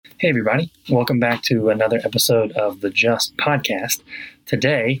Hey, everybody. Welcome back to another episode of the Just Podcast.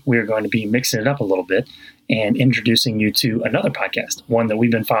 Today, we are going to be mixing it up a little bit and introducing you to another podcast, one that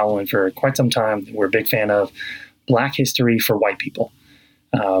we've been following for quite some time. We're a big fan of Black History for White People.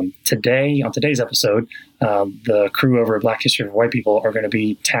 On today's episode, the crew over at Black History for White People are going to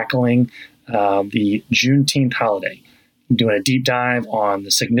be tackling the Juneteenth holiday, doing a deep dive on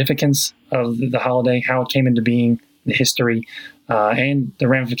the significance of the holiday, how it came into being, the history, and the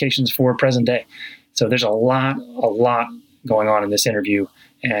ramifications for present day. So there's a lot going on in this interview,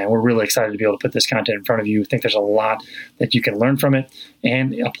 and we're really excited to be able to put this content in front of you. I think there's a lot that you can learn from it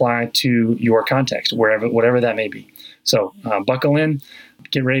and apply to your context, whatever that may be. So buckle in,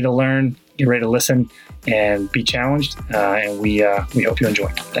 get ready to learn, get ready to listen, and be challenged. And we hope you enjoy.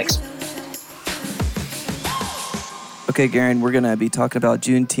 Thanks. Okay, Garen, we're going to be talking about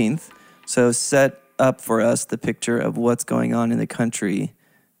Juneteenth. So set up for us the picture of what's going on in the country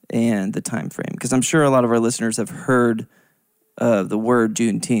and the time frame, because I'm sure a lot of our listeners have heard of the word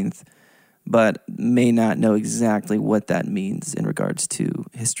Juneteenth, but may not know exactly what that means in regards to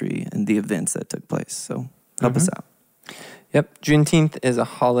history and the events that took place. So help us out. Yep, Juneteenth is a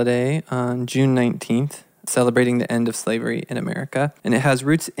holiday on June 19th, celebrating the end of slavery in America, and it has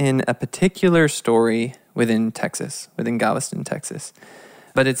roots in a particular story within Texas, within Galveston, Texas.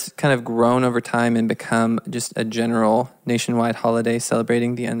 But it's kind of grown over time and become just a general nationwide holiday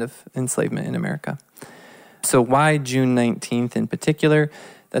celebrating the end of enslavement in America. So why June 19th in particular?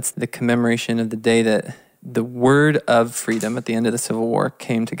 That's the commemoration of the day that the word of freedom at the end of the Civil War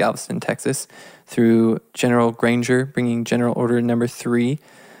came to Galveston, Texas, through General Granger bringing General Order Number 3.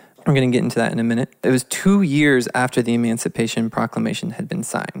 We're going to get into that in a minute. It was 2 years after the Emancipation Proclamation had been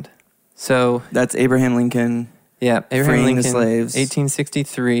signed. So that's Abraham Lincoln. Yeah, Abraham freeing Lincoln, the slaves.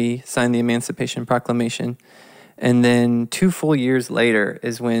 1863, signed the Emancipation Proclamation. And then 2 full years later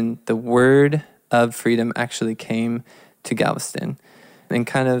is when the word of freedom actually came to Galveston and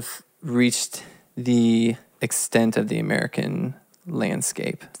kind of reached the extent of the American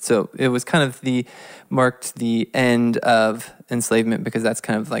landscape. So it was kind of marked the end of enslavement, because that's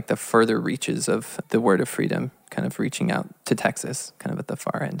kind of like the further reaches of the word of freedom, kind of reaching out to Texas, kind of at the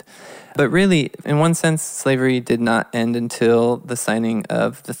far end. But really, in one sense, slavery did not end until the signing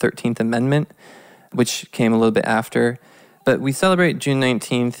of the 13th Amendment, which came a little bit after. But we celebrate June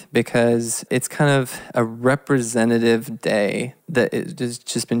 19th because it's kind of a representative day that has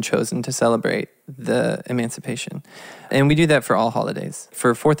just been chosen to celebrate the emancipation. And we do that for all holidays.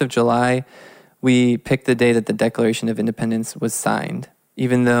 For 4th of July, we picked the day that the Declaration of Independence was signed,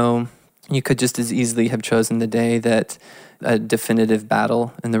 even though you could just as easily have chosen the day that a definitive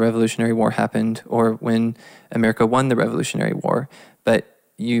battle in the Revolutionary War happened, or when America won the Revolutionary War. But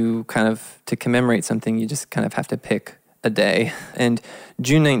you kind of, to commemorate something, you just kind of have to pick a day. And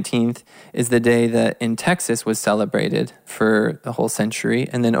June 19th is the day that in Texas was celebrated for a whole century.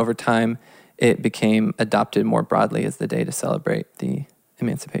 And then over time, it became adopted more broadly as the day to celebrate the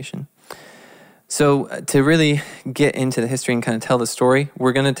emancipation. So to really get into the history and kind of tell the story,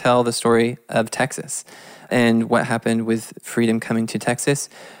 we're going to tell the story of Texas and what happened with freedom coming to Texas.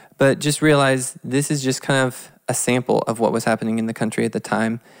 But just realize this is just kind of a sample of what was happening in the country at the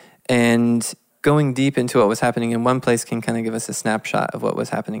time. And going deep into what was happening in one place can kind of give us a snapshot of what was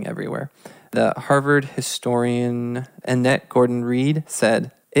happening everywhere. The Harvard historian Annette Gordon-Reed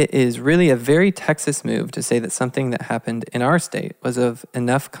said, "It is really a very Texas move to say that something that happened in our state was of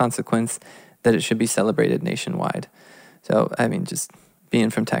enough consequence that it should be celebrated nationwide." So, I mean, just being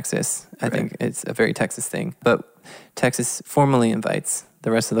from Texas, I think it's a very Texas thing. But Texas formally invites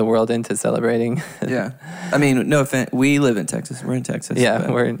the rest of the world into celebrating. Yeah. I mean, no offense. We live in Texas. We're in Texas. Yeah,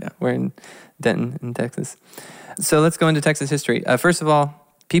 we're in Denton, in Texas. So let's go into Texas history. First of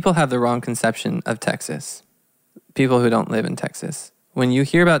all, people have the wrong conception of Texas. People who don't live in Texas. When you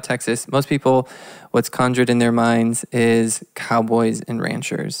hear about Texas, most people, what's conjured in their minds is cowboys and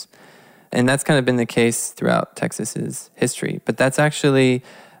ranchers. And that's kind of been the case throughout Texas's history. But that's actually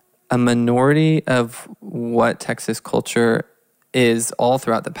a minority of what Texas culture is all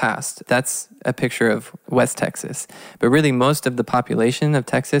throughout the past. That's a picture of West Texas. But really, most of the population of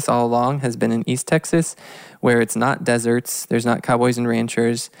Texas all along has been in East Texas, where it's not deserts, there's not cowboys and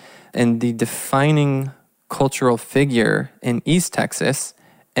ranchers. And the defining cultural figure in East Texas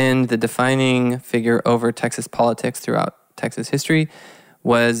and the defining figure over Texas politics throughout Texas history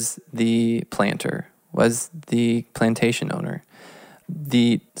was the planter, was the plantation owner.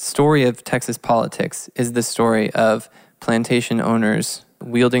 The story of Texas politics is the story of plantation owners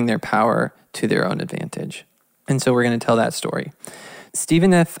wielding their power to their own advantage. And so we're going to tell that story.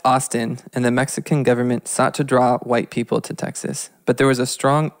 Stephen F. Austin and the Mexican government sought to draw white people to Texas, but there was a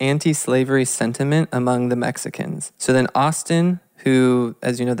strong anti-slavery sentiment among the Mexicans. So then Austin, who,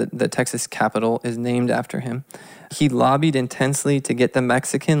 as you know, the Texas capital is named after him, he lobbied intensely to get the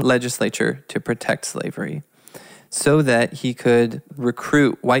Mexican legislature to protect slavery so that he could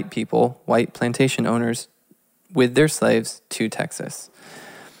recruit white people, white plantation owners, with their slaves to Texas.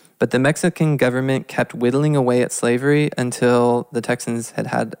 But the Mexican government kept whittling away at slavery until the Texans had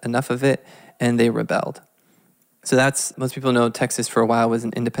had enough of it and they rebelled. So most people know Texas for a while was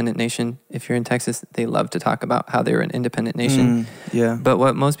an independent nation. If you're in Texas, they love to talk about how they were an independent nation. Yeah. But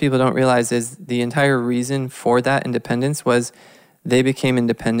what most people don't realize is the entire reason for that independence was they became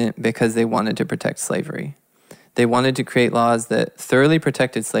independent because they wanted to protect slavery. They wanted to create laws that thoroughly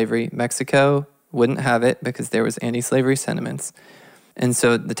protected slavery. Mexico wouldn't have it because there was anti-slavery sentiments. And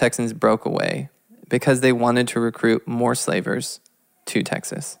so the Texans broke away because they wanted to recruit more slavers to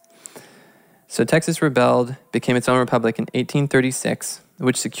Texas. So Texas rebelled, became its own republic in 1836,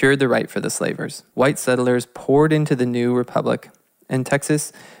 which secured the right for the slavers. White settlers poured into the new republic, and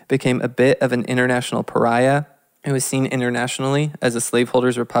Texas became a bit of an international pariah. It was seen internationally as a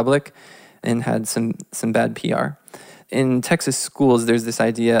slaveholders' republic and had some bad PR. In Texas schools, there's this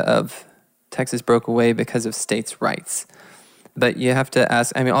idea of Texas broke away because of states' rights. But you have to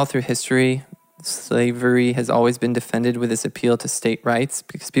ask, all through history, slavery has always been defended with this appeal to state rights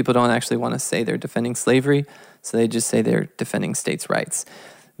because people don't actually want to say they're defending slavery, so they just say they're defending states' rights.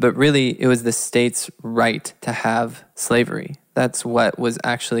 But really, it was the state's right to have slavery. That's what was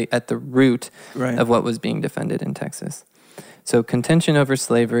actually at the root of what was being defended in Texas. So contention over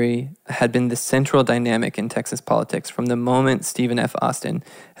slavery had been the central dynamic in Texas politics from the moment Stephen F. Austin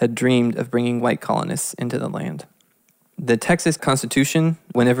had dreamed of bringing white colonists into the land. The Texas Constitution,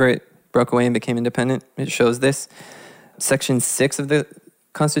 whenever it broke away and became independent, it shows this. Section 6 of the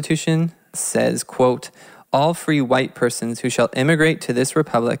Constitution says, quote, "All free white persons who shall immigrate to this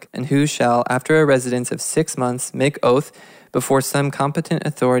republic and who shall, after a residence of 6 months, make oath before some competent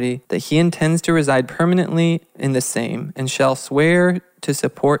authority that he intends to reside permanently in the same and shall swear to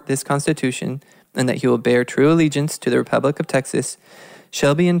support this Constitution and that he will bear true allegiance to the Republic of Texas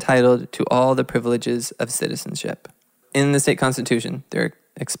shall be entitled to all the privileges of citizenship." In the state constitution, they're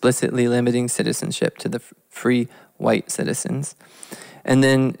explicitly limiting citizenship to the free white citizens. And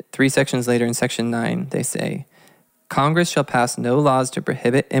then 3 sections later in section 9, they say, "Congress shall pass no laws to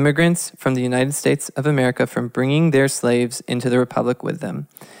prohibit immigrants from the United States of America from bringing their slaves into the republic with them,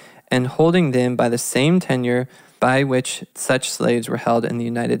 and holding them by the same tenure by which such slaves were held in the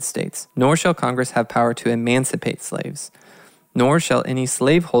United States. Nor shall Congress have power to emancipate slaves. Nor shall any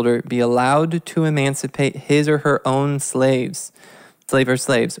slaveholder be allowed to emancipate his or her own slaves,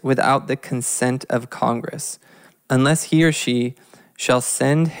 without the consent of Congress, unless he or she shall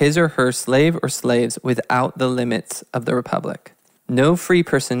send his or her slave or slaves without the limits of the republic. No free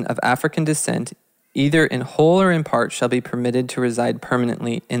person of African descent, either in whole or in part, shall be permitted to reside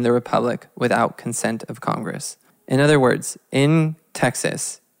permanently in the republic without consent of Congress." In other words, in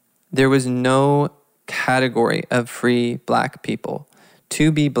Texas, there was no category of free black people.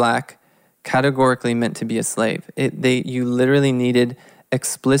 To be black categorically meant to be a slave. You literally needed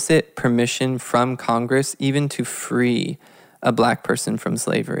explicit permission from Congress even to free a black person from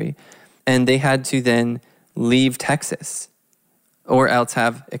slavery. And they had to then leave Texas or else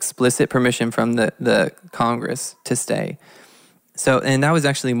have explicit permission from the Congress to stay. And that was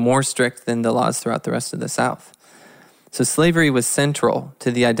actually more strict than the laws throughout the rest of the South. So slavery was central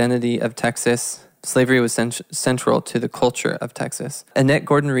to the identity of Texas. Slavery was central to the culture of Texas. Annette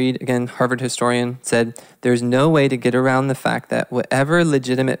Gordon-Reed, again, Harvard historian, said, "There's no way to get around the fact that whatever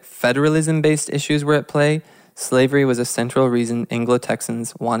legitimate federalism-based issues were at play, slavery was a central reason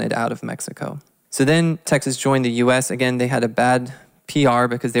Anglo-Texans wanted out of Mexico." So then Texas joined the U.S. Again, they had a bad PR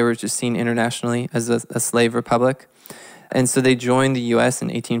because they were just seen internationally as a slave republic. And so they joined the U.S. in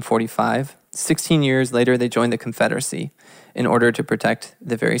 1845. 16 years later, they joined the Confederacy in order to protect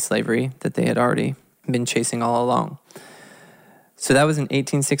the very slavery that they had already been chasing all along. So that was in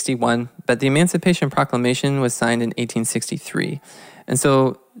 1861, but the Emancipation Proclamation was signed in 1863. And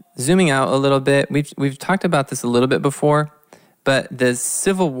so zooming out a little bit, we've talked about this a little bit before, but the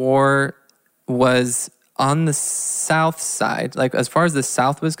Civil War was on the South side. Like, as far as the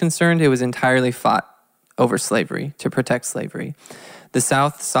South was concerned, it was entirely fought over slavery, to protect slavery. The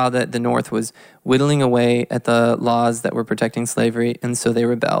South saw that the North was whittling away at the laws that were protecting slavery, and so they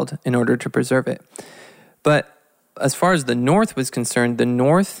rebelled in order to preserve it. But as far as the North was concerned, the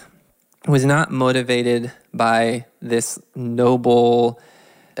North was not motivated by this noble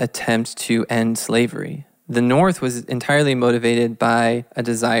attempt to end slavery. The North was entirely motivated by a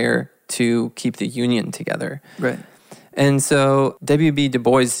desire to keep the Union together. Right. And so W.B. Du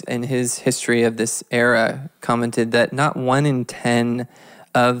Bois, in his history of this era, commented that not 1 in 10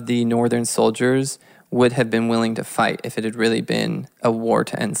 of the Northern soldiers would have been willing to fight if it had really been a war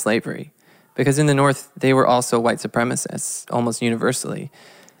to end slavery. Because in the North, they were also white supremacists, almost universally.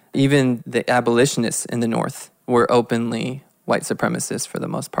 Even the abolitionists in the North were openly white supremacists for the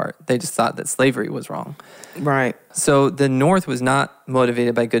most part. They just thought that slavery was wrong. Right. So the North was not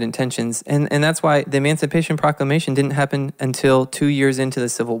motivated by good intentions. And that's why the Emancipation Proclamation didn't happen until 2 years into the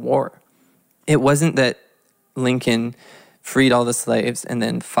Civil War. It wasn't that Lincoln freed all the slaves and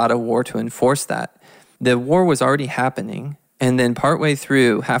then fought a war to enforce that. The war was already happening. And then halfway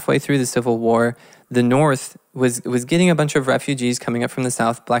through the Civil War, the North was getting a bunch of refugees coming up from the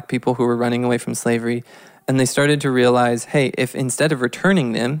South, black people who were running away from slavery. And they started to realize, hey, if instead of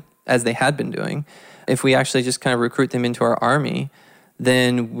returning them, as they had been doing, if we actually just kind of recruit them into our army,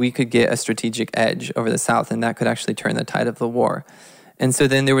 then we could get a strategic edge over the South, and that could actually turn the tide of the war. And so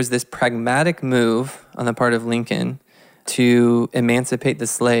then there was this pragmatic move on the part of Lincoln to emancipate the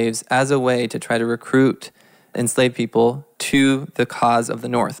slaves as a way to try to recruit enslaved people to the cause of the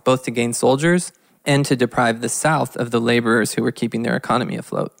North, both to gain soldiers and to deprive the South of the laborers who were keeping their economy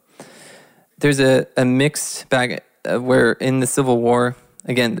afloat. There's a mixed bag where in the Civil War,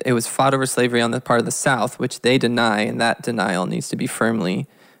 again, it was fought over slavery on the part of the South, which they deny, and that denial needs to be firmly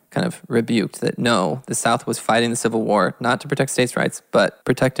kind of rebuked, that no, the South was fighting the Civil War, not to protect states' rights, but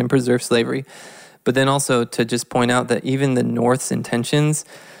protect and preserve slavery. But then also to just point out that even the North's intentions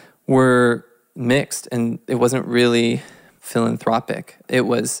were mixed, and it wasn't really philanthropic. It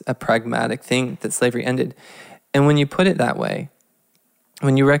was a pragmatic thing that slavery ended. And when you put it that way,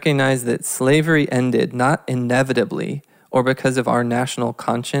 when you recognize that slavery ended not inevitably or because of our national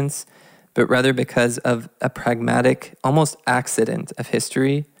conscience, but rather because of a pragmatic, almost accident of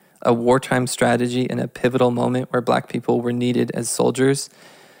history, a wartime strategy in a pivotal moment where black people were needed as soldiers,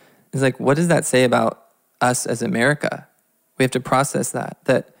 it's like, what does that say about us as America? We have to process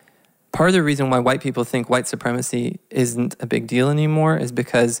that part of the reason why white people think white supremacy isn't a big deal anymore is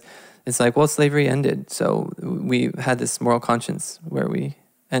because it's like, well, slavery ended, so we had this moral conscience where we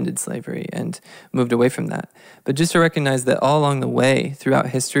ended slavery and moved away from that. But just to recognize that all along the way, throughout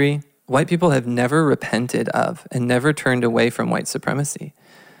history, white people have never repented of and never turned away from white supremacy.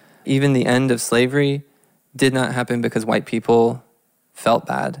 Even the end of slavery did not happen because white people felt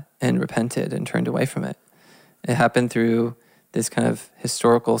bad and repented and turned away from it. It happened through this kind of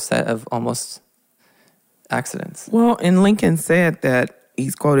historical set of almost accidents. Well, and Lincoln said that,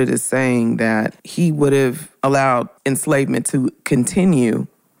 he's quoted as saying that he would have allowed enslavement to continue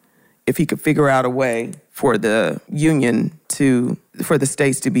if he could figure out a way for the Union for the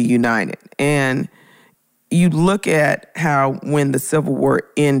states to be united. And you look at how when the Civil War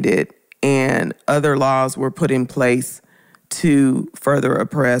ended and other laws were put in place to further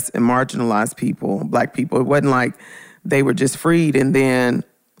oppress and marginalize people, black people, it wasn't like they were just freed and then,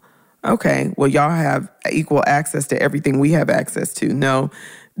 okay, well, y'all have equal access to everything we have access to. No,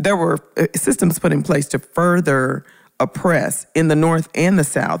 there were systems put in place to further oppress in the North and the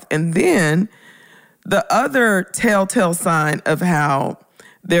South. And then the other telltale sign of how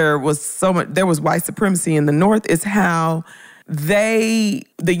there was white supremacy in the North is how the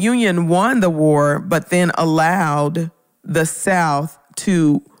Union won the war, but then allowed the South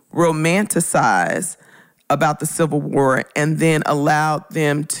to romanticize about the Civil War and then allowed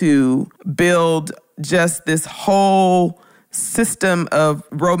them to build just this whole system of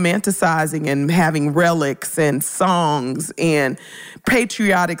romanticizing and having relics and songs and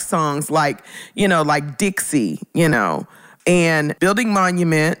patriotic songs like Dixie, and building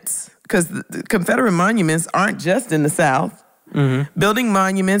monuments, because the Confederate monuments aren't just in the South. Mm-hmm. Building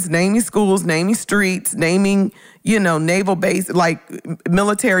monuments, naming schools, naming streets, naming, naval base, like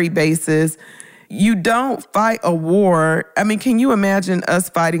military bases. You don't fight a war. I mean, can you imagine us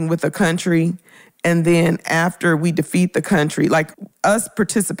fighting with a country and then after we defeat the country, like us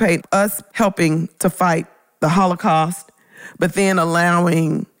helping to fight the Holocaust, but then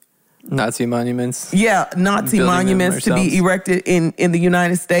allowing Nazi monuments. Yeah, Nazi monuments to be erected in the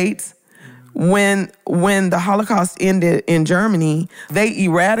United States. When the Holocaust ended in Germany, they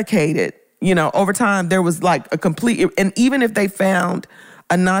eradicated, over time there was like a complete, and even if they found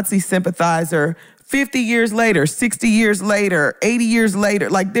a Nazi sympathizer 50 years later, 60 years later, 80 years later,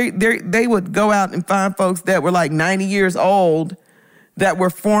 like they would go out and find folks that were like 90 years old that were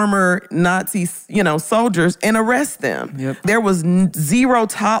former Nazi, soldiers and arrest them. Yep. There was zero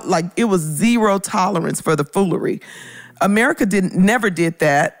tolerance for the foolery. America never did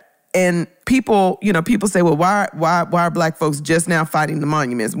that. And people say, well, why are black folks just now fighting the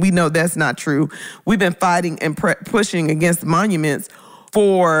monuments? We know that's not true. We've been fighting and pushing against the monuments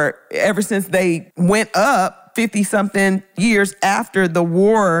for ever since they went up 50-something years after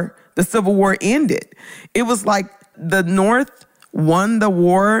the Civil War ended. It was like the North won the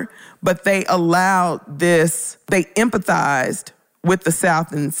war, but they allowed this, they empathized with the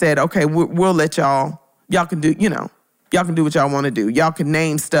South and said, okay, we'll let y'all can do, y'all can do what y'all want to do. Y'all can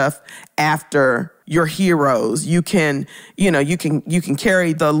name stuff after your heroes. You can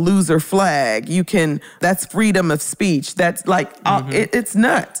carry the loser flag. That's freedom of speech. That's like, it's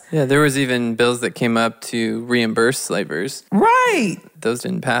nuts. Yeah, there was even bills that came up to reimburse slavers. Right. Those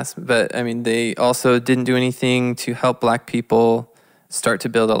didn't pass. But, I mean, they also didn't do anything to help black people start to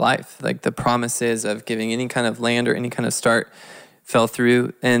build a life. Like the promises of giving any kind of land or any kind of start fell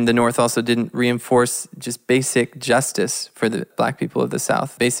through, and the North also didn't reinforce just basic justice for the black people of the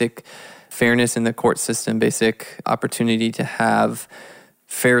South, basic fairness in the court system, basic opportunity to have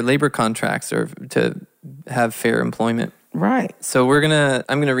fair labor contracts or to have fair employment. Right. So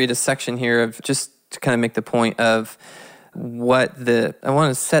I'm gonna read a section here of just to kind of make the point of I want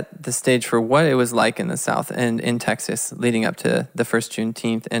to set the stage for what it was like in the South and in Texas leading up to the first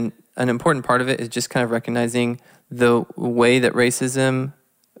Juneteenth. And an important part of it is just kind of recognizing the way that racism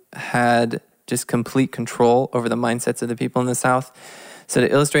had just complete control over the mindsets of the people in the South. So to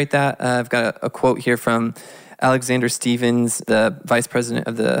illustrate that, I've got a quote here from Alexander Stephens, the vice president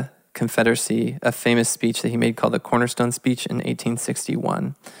of the Confederacy, a famous speech that he made called the Cornerstone Speech in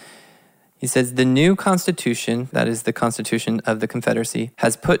 1861. He says, "The new Constitution, that is the Constitution of the Confederacy,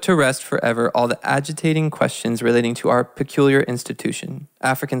 has put to rest forever all the agitating questions relating to our peculiar institution,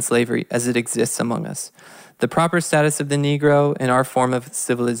 African slavery as it exists among us, the proper status of the Negro in our form of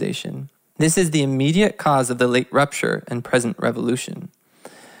civilization. This is the immediate cause of the late rupture and present revolution.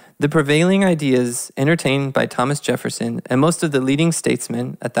 The prevailing ideas entertained by Thomas Jefferson and most of the leading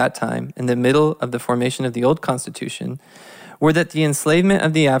statesmen at that time in the middle of the formation of the old Constitution were that the enslavement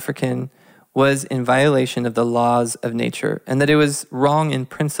of the African was in violation of the laws of nature and that it was wrong in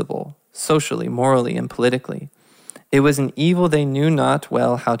principle, socially, morally, and politically. It was an evil they knew not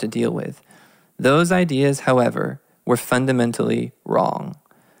well how to deal with. Those ideas, however, were fundamentally wrong.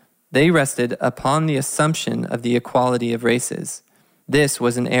 They rested upon the assumption of the equality of races. This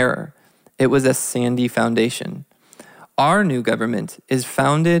was an error. It was a sandy foundation. Our new government is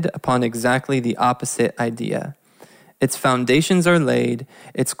founded upon exactly the opposite idea. Its foundations are laid,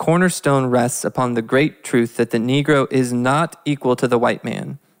 its cornerstone rests upon the great truth that the Negro is not equal to the white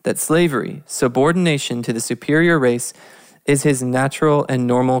man, that slavery, subordination to the superior race, is his natural and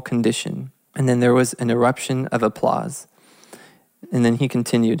normal condition." And then there was an eruption of applause. And then he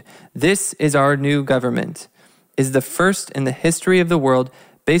continued, "This is our new government, is the first in the history of the world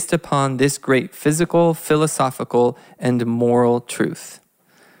based upon this great physical, philosophical, and moral truth."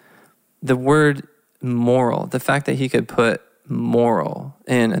 The word moral, the fact that he could put moral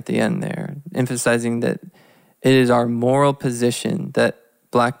in at the end there, emphasizing that it is our moral position that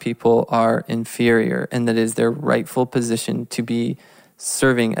black people are inferior and that it is their rightful position to be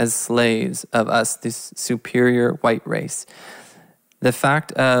serving as slaves of us, this superior white race. The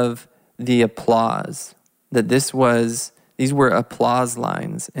fact of the applause, that these were applause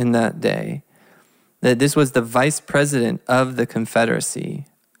lines in that day, that this was the vice president of the Confederacy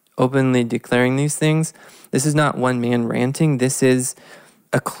openly declaring these things. This is not one man ranting. This is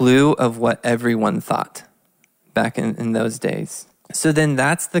a clue of what everyone thought back in those days. So then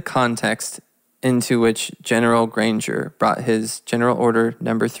that's the context into which General Granger brought his General Order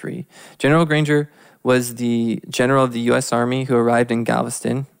Number 3. General Granger was the general of the U.S. Army who arrived in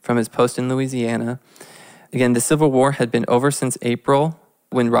Galveston from his post in Louisiana. Again, the Civil War had been over since April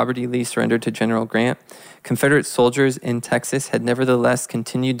when Robert E. Lee surrendered to General Grant. Confederate soldiers in Texas had nevertheless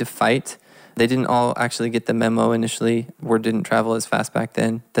continued to fight. They didn't all actually get the memo initially. Word didn't travel as fast back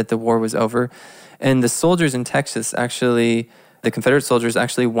then that the war was over. And the soldiers in Texas the Confederate soldiers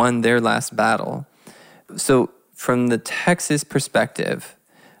actually won their last battle. So from the Texas perspective,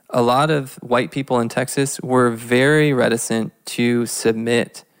 a lot of white people in Texas were very reticent to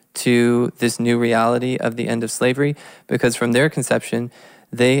submit to this new reality of the end of slavery because from their conception,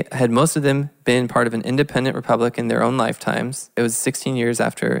 they had most of them been part of an independent republic in their own lifetimes. It was 16 years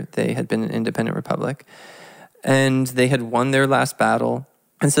after they had been an independent republic. And they had won their last battle.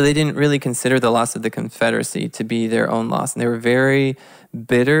 And so they didn't really consider the loss of the Confederacy to be their own loss. And they were very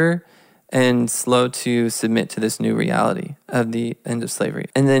bitter and slow to submit to this new reality of the end of slavery.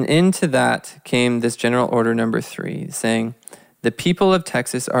 And then into that came this General Order Number 3, saying, The people of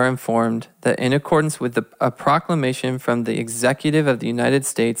Texas are informed that in accordance with a proclamation from the executive of the United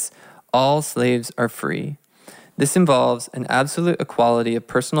States, all slaves are free. This involves an absolute equality of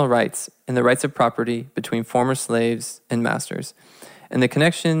personal rights and the rights of property between former slaves and masters. And the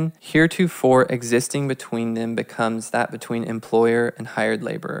connection heretofore existing between them becomes that between employer and hired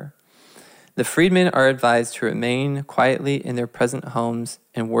laborer. The freedmen are advised to remain quietly in their present homes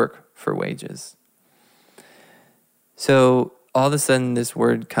and work for wages. So all of a sudden this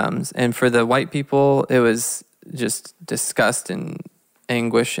word comes, and for the white people it was just disgust and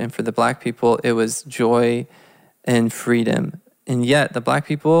anguish, and for the black people it was joy and freedom. And yet the black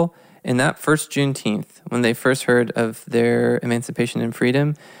people in that first Juneteenth, when they first heard of their emancipation and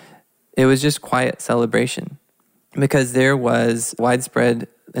freedom, it was just quiet celebration because there was widespread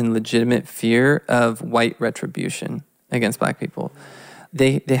and legitimate fear of white retribution against black people.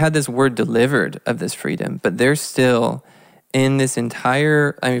 They had this word delivered of this freedom, but they're still in this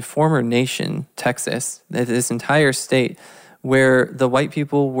entire, former nation, Texas, this entire state, where the white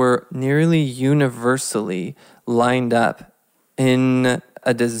people were nearly universally lined up in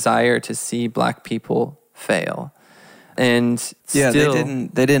a desire to see black people fail. And still,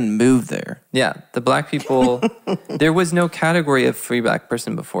 they didn't move there. Yeah, the black people, there was no category of free black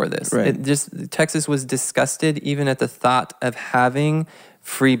person before this. Right. Texas was disgusted even at the thought of having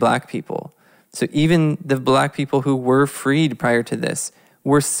free black people. So even the black people who were freed prior to this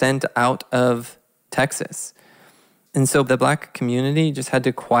were sent out of Texas. And so the black community just had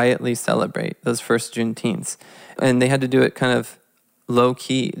to quietly celebrate those first Juneteenths. And they had to do it kind of low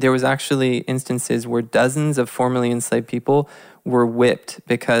key. There was actually instances where dozens of formerly enslaved people were whipped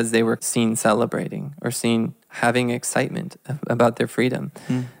because they were seen celebrating or seen having excitement about their freedom.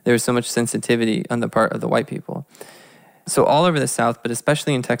 There was so much sensitivity on the part of the white people. So all over the South, but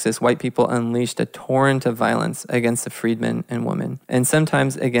especially in Texas, white people unleashed a torrent of violence against the freedmen and women, and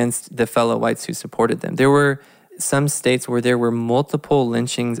sometimes against the fellow whites who supported them. There were some states where there were multiple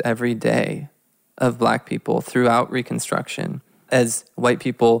lynchings every day of black people throughout Reconstruction, as white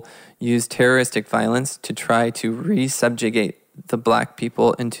people used terroristic violence to try to re-subjugate the black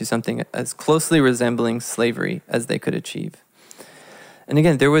people into something as closely resembling slavery as they could achieve. And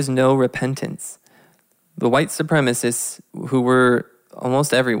again, there was no repentance. The white supremacists, who were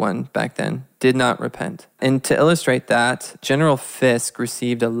almost everyone back then, did not repent. And to illustrate that, General Fisk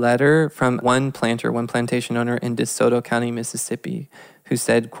received a letter from one plantation owner in DeSoto County, Mississippi, who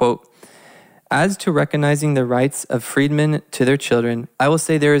said, quote, "As to recognizing the rights of freedmen to their children, I will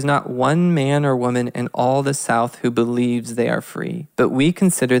say there is not one man or woman in all the South who believes they are free, but we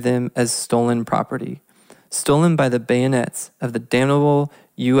consider them as stolen property, stolen by the bayonets of the damnable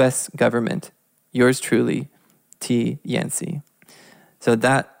U.S. government. Yours truly, T. Yancey." So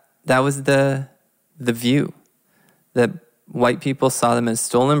that was the view, that white people saw them as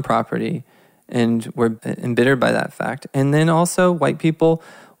stolen property and were embittered by that fact. And then also white people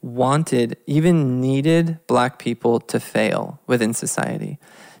wanted, even needed black people to fail within society,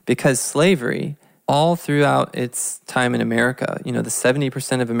 because slavery, all throughout its time in America, the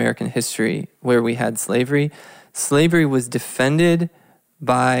 70% of American history where we had slavery was defended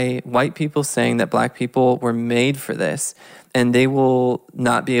by white people saying that black people were made for this and they will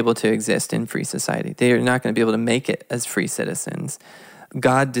not be able to exist in free society. They are not going to be able to make it as free citizens.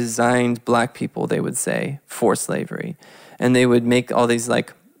 God designed black people, they would say, for slavery. And they would make all these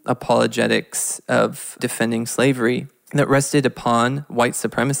apologetics of defending slavery that rested upon white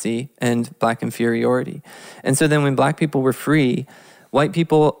supremacy and black inferiority. And so then when black people were free, white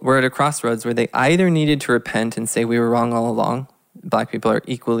people were at a crossroads where they either needed to repent and say we were wrong all along. Black people are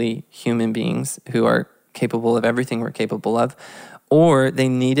equally human beings who are capable of everything we're capable of, or they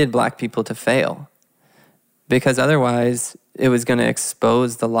needed black people to fail, because otherwise it was going to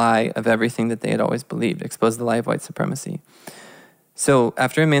expose the lie of everything that they had always believed, expose the lie of white supremacy. So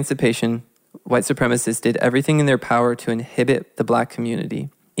after emancipation, white supremacists did everything in their power to inhibit the black community,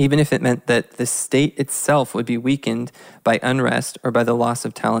 even if it meant that the state itself would be weakened by unrest or by the loss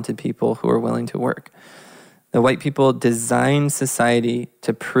of talented people who were willing to work. The white people designed society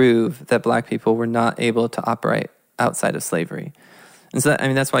to prove that black people were not able to operate outside of slavery. And so,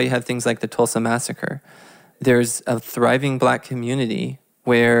 that's why you have things like the Tulsa Massacre. There's a thriving black community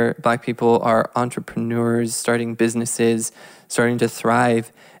where black people are entrepreneurs, starting businesses, starting to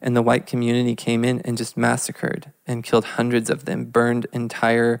thrive, and the white community came in and just massacred and killed hundreds of them, burned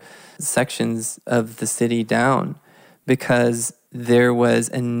entire sections of the city down, because there was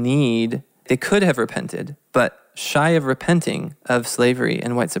a need. They could have repented, but shy of repenting of slavery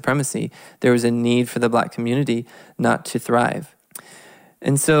and white supremacy, there was a need for the black community not to thrive.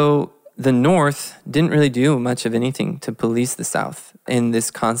 And so the North didn't really do much of anything to police the South in this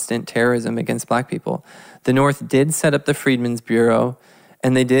constant terrorism against black people. The North did set up the Freedmen's Bureau,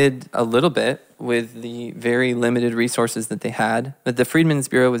 and they did a little bit with the very limited resources that they had. But the Freedmen's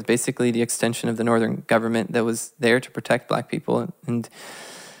Bureau was basically the extension of the Northern government that was there to protect black people and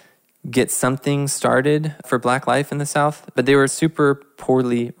get something started for black life in the South, but they were super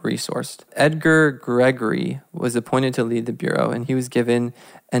poorly resourced. Edgar Gregory was appointed to lead the Bureau, and he was given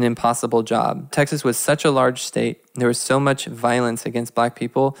an impossible job. Texas was such a large state, there was so much violence against black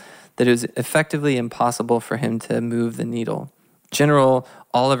people that it was effectively impossible for him to move the needle. General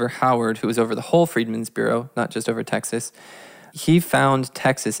Oliver Howard, who was over the whole Freedmen's Bureau, not just over Texas, he found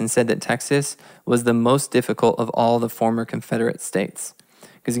Texas and said that Texas was the most difficult of all the former Confederate states.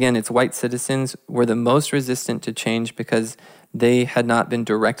 Because again, its white citizens were the most resistant to change because they had not been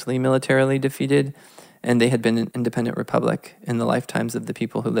directly militarily defeated, and they had been an independent republic in the lifetimes of the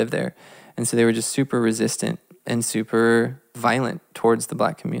people who lived there. And so they were just super resistant and super violent towards the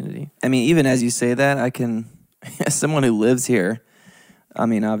black community. I mean, even as you say that, I can, as someone who lives here, I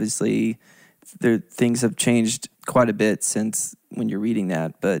mean, obviously, things have changed quite a bit since when you're reading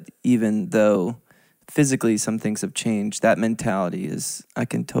that, but even though physically some things have changed, that mentality is, I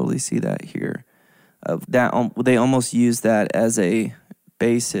can totally see that here. They almost use that as a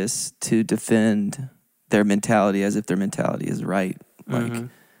basis to defend their mentality as if their mentality is right. Like,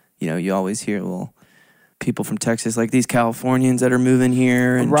 you always hear, well, people from Texas, like these Californians that are moving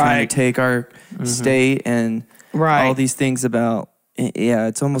here and trying to take our state and all these things about,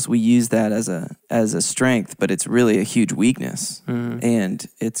 it's almost, we use that as a strength, but it's really a huge weakness. And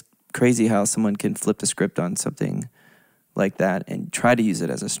it's crazy how someone can flip the script on something like that and try to use it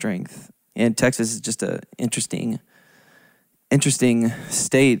as a strength. And Texas is just a interesting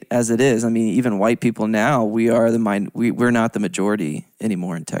state as it is. I mean, even white people now, we're not the majority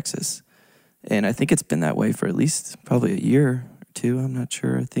anymore in Texas. And I think it's been that way for at least probably a year or two. I'm not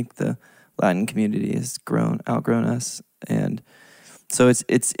sure. I think the Latin community has outgrown us. And so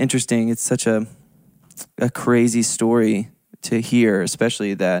it's interesting. It's such a crazy story to hear,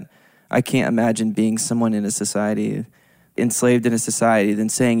 especially that I can't imagine being someone in a society, enslaved in a society, then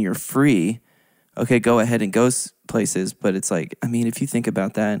saying you're free. Okay, go ahead and go places. But it's like, I mean, if you think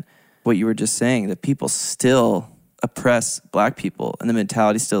about that, what you were just saying, that people still oppress black people and the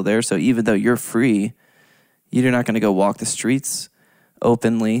mentality's still there. So even though you're free, you're not going to go walk the streets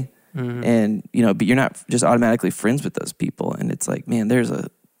openly. And, but you're not just automatically friends with those people. And it's like, man, there's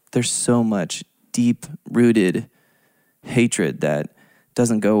so much deep-rooted hatred that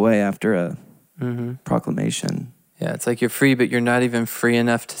doesn't go away after a proclamation. Yeah, it's like you're free, but you're not even free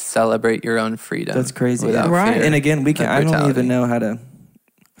enough to celebrate your own freedom. That's crazy. Right. And again, I don't even know how to,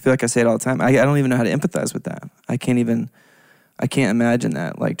 I feel like I say it all the time, I don't even know how to empathize with that. I can't imagine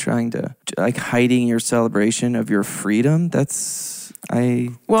that, like trying to, like hiding your celebration of your freedom.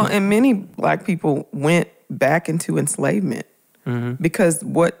 And many black people went back into enslavement because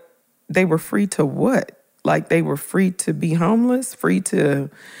they were free to what? Like they were free to be homeless, free to,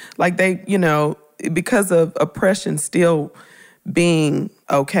 like because of oppression still being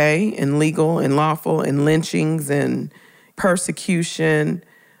okay and legal and lawful and lynchings and persecution,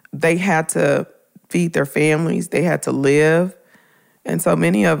 they had to feed their families, they had to live. And so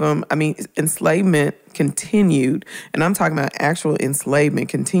many of them, I mean, enslavement continued, and I'm talking about actual enslavement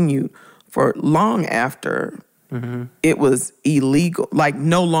continued for long after it was illegal, like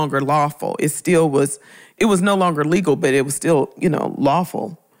no longer lawful. It was no longer legal, but it was still,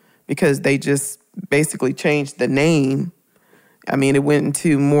 lawful because they just basically changed the name. I mean, it went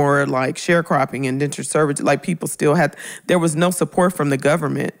into more like sharecropping, indentured servitude. Like people still there was no support from the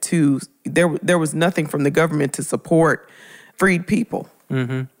government there was nothing from the government to support freed people.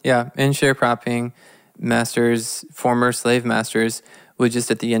 Yeah, in sharecropping, former slave masters would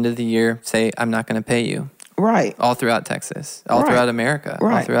just at the end of the year say, I'm not going to pay you. Right. All throughout Texas, all throughout America,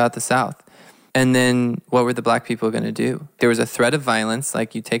 all throughout the South. And then what were the black people going to do? There was a threat of violence,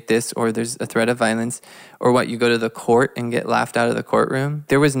 like you take this, or there's a threat of violence, or what, you go to the court and get laughed out of the courtroom.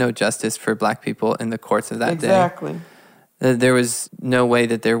 There was no justice for black people in the courts of that day. Exactly. There was no way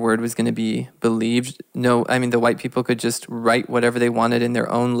that their word was going to be believed. No, I mean, the white people could just write whatever they wanted in their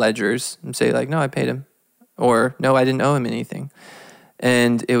own ledgers and say like, no, I paid him. Or no, I didn't owe him anything.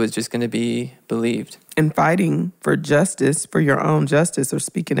 And it was just going to be believed. And fighting for justice, for your own justice, or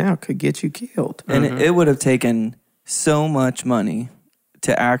speaking out could get you killed. And it would have taken so much money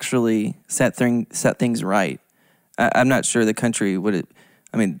to actually set things right. I'm not sure the country would.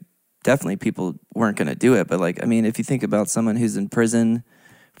 I mean, definitely people weren't going to do it. But like, I mean, if you think about someone who's in prison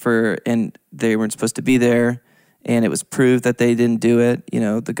and they weren't supposed to be there, and it was proved that they didn't do it,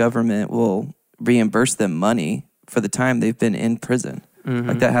 the government will reimburse them money for the time they've been in prison.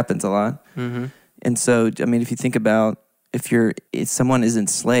 Like that happens a lot. And so, I mean, if you think about if someone is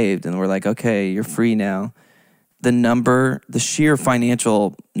enslaved and we're like, okay, you're free now, the sheer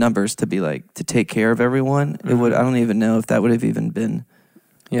financial numbers to take care of everyone, I don't even know if that would have even been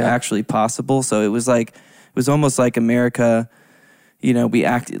actually possible. So it was almost like America, we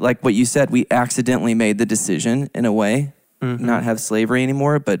acted like what you said, we accidentally made the decision in a way, not have slavery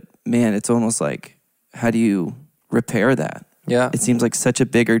anymore. But man, it's almost like, how do you repair that? Yeah. It seems like such a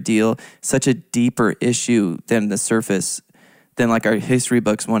bigger deal, such a deeper issue than the surface, than like our history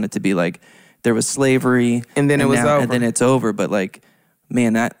books want it to be like, there was slavery. And then it was over. And then it's over. But like,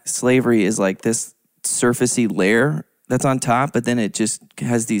 man, that slavery is like this surfacey layer that's on top, but then it just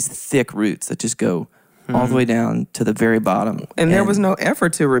has these thick roots that just go all the way down to the very bottom. And there was no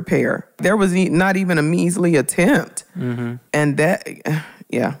effort to repair. There was not even a measly attempt. And that,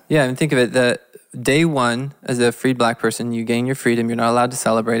 yeah. Yeah, and think of it, that day one, as a freed black person, you gain your freedom. You're not allowed to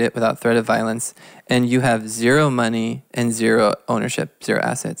celebrate it without threat of violence. And you have zero money and zero ownership, zero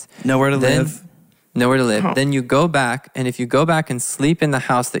assets. Nowhere to live. Nowhere to live. Then you go back, and if you go back and sleep in the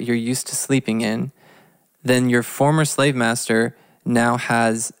house that you're used to sleeping in, then your former slave master now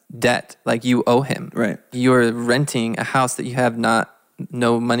has debt, like you owe him. Right. You're renting a house that you have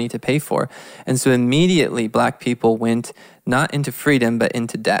no money to pay for. And so immediately black people went not into freedom, but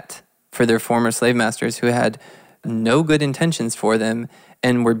into debt for their former slave masters who had no good intentions for them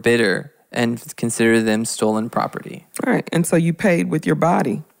and were bitter and considered them stolen property. Right. And so you paid with your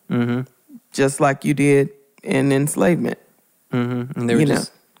body, just like you did in enslavement. And they were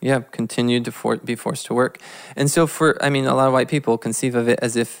continued to be forced to work. And so a lot of white people conceive of it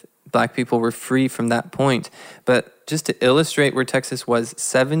as if black people were free from that point. But just to illustrate where Texas was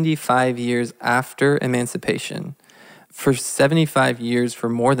 75 years after emancipation, for 75 years, for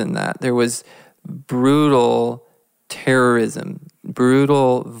more than that, there was brutal terrorism,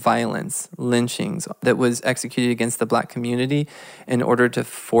 brutal violence, lynchings that was executed against the black community in order to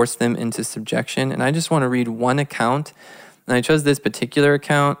force them into subjection. And I just want to read one account. And I chose this particular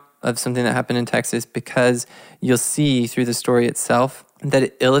account of something that happened in Texas because you'll see through the story itself that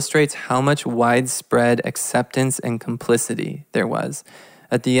it illustrates how much widespread acceptance and complicity there was.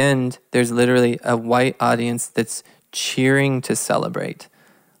 At the end, there's literally a white audience that's cheering to celebrate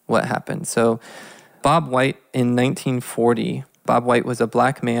what happened. So Bob White in 1940, Bob White was a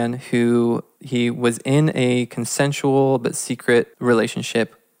black man he was in a consensual but secret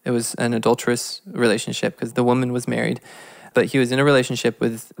relationship. It was an adulterous relationship because the woman was married. But he was in a relationship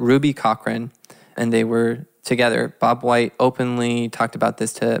with Ruby Cochran, and they were together. Bob White openly talked about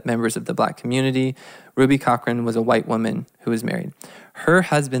this to members of the black community. Ruby Cochran was a white woman who was married. Her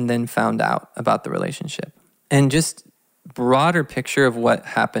husband then found out about the relationship. And just broader picture of what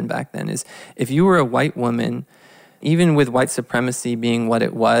happened back then is if you were a white woman, even with white supremacy being what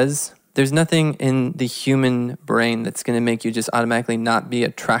it was, there's nothing in the human brain that's going to make you just automatically not be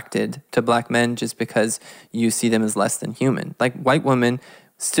attracted to black men just because you see them as less than human. Like white women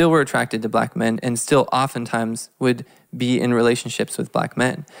still were attracted to black men and still oftentimes would be in relationships with black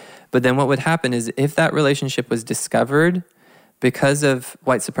men. But then what would happen is if that relationship was discovered because of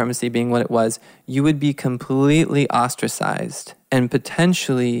white supremacy being what it was, you would be completely ostracized and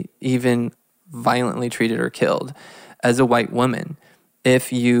potentially even violently treated or killed as a white woman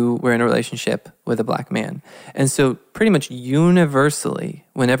if you were in a relationship with a black man. And so pretty much universally,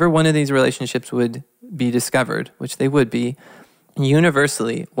 whenever one of these relationships would be discovered, which they would be,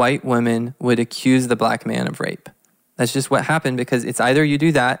 universally, white women would accuse the black man of rape. That's just what happened because it's either you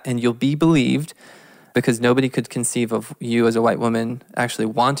do that and you'll be believed because nobody could conceive of you as a white woman actually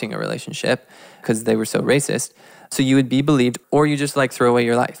wanting a relationship because they were so racist. So you would be believed or you just throw away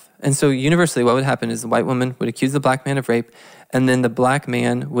your life. And so universally what would happen is the white woman would accuse the black man of rape and then the black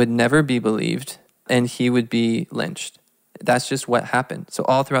man would never be believed and he would be lynched. That's just what happened. So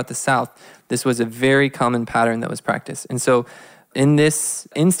all throughout the South, this was a very common pattern that was practiced. And so in this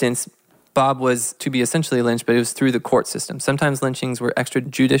instance, Bob was to be essentially lynched, but it was through the court system. Sometimes lynchings were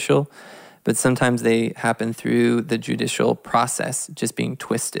extrajudicial, but sometimes they happen through the judicial process just being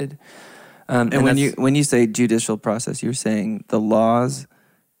twisted. And when you say judicial process, you're saying the laws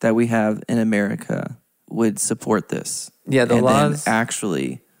that we have in America would support this. Yeah, the laws then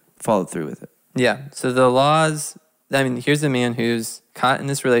actually follow through with it. Yeah, so the laws, here's a man who's caught in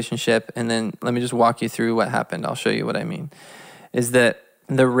this relationship, and then let me just walk you through what happened. I'll show you what I mean. Is that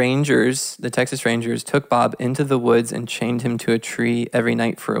the Texas Rangers, took Bob into the woods and chained him to a tree every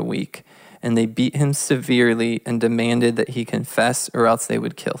night for a week. And they beat him severely and demanded that he confess or else they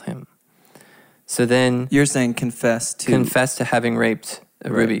would kill him. So then You're saying confess to having raped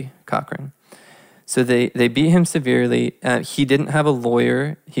Ruby Cochran. So they beat him severely. He didn't have a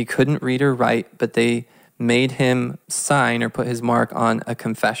lawyer. He couldn't read or write, but they made him sign or put his mark on a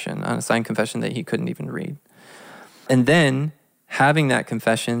signed confession that he couldn't even read. And then, having that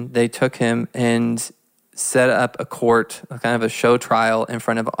confession, they took him and set up a court, kind of a show trial in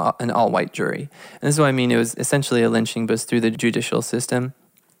front of an all-white jury. And this is what I mean. It was essentially a lynching, but it's through the judicial system.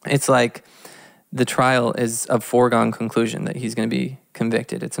 It's like the trial is a foregone conclusion that he's going to be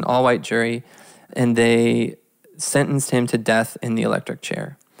convicted. It's an all-white jury, and they sentenced him to death in the electric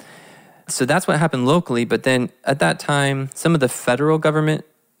chair. So that's what happened locally, but then at that time, some of the federal government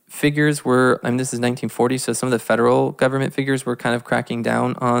figures were, this is 1940, so some of the federal government figures were kind of cracking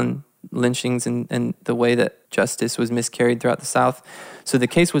down on lynchings and the way that justice was miscarried throughout the South. So the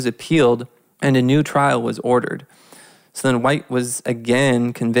case was appealed, and a new trial was ordered. So then White was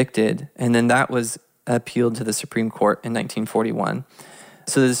again convicted, and then that was appealed to the Supreme Court in 1941.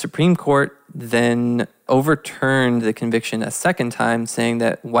 So the Supreme Court then overturned the conviction a second time, saying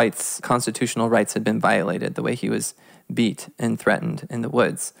that White's constitutional rights had been violated, the way he was beat and threatened in the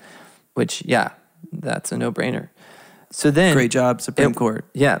woods, which, yeah, that's a no-brainer. So then... Great job, Supreme Court.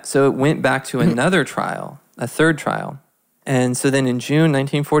 Yeah, so it went back to another trial, a third trial. And so then in June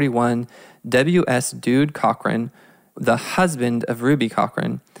 1941, W.S. Dude Cochran, the husband of Ruby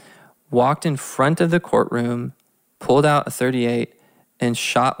Cochran, walked in front of the courtroom, pulled out a .38, and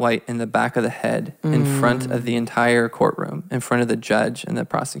shot White in the back of the head in front of the entire courtroom, in front of the judge and the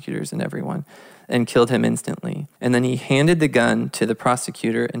prosecutors and everyone, and killed him instantly. And then he handed the gun to the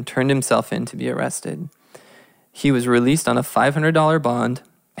prosecutor and turned himself in to be arrested. He was released on a $500 bond.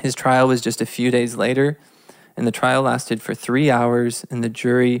 His trial was just a few days later, and the trial lasted for 3 hours, and the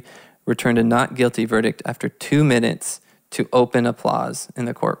jury returned a not guilty verdict after 2 minutes to open applause in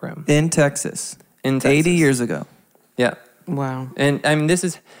the courtroom. In Texas. 80 years ago. Yeah. Wow. And this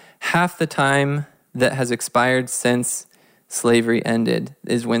is half the time that has expired since slavery ended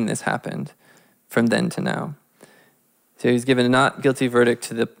is when this happened, from then to now. So he was given a not guilty verdict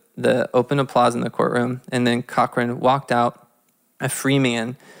to the open applause in the courtroom, and then Cochran walked out a free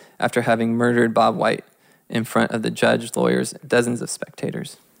man after having murdered Bob White in front of the judge, lawyers, dozens of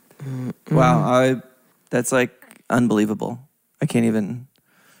spectators. Wow, that's like unbelievable. I can't even...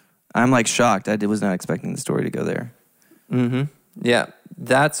 I'm like shocked. I was not expecting the story to go there. Mm-hmm. Yeah,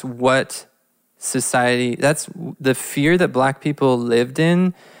 that's what society, that's the fear that black people lived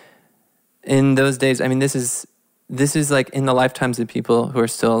in those days. This is like in the lifetimes of people who are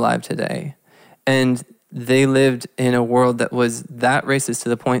still alive today. And they lived in a world that was that racist to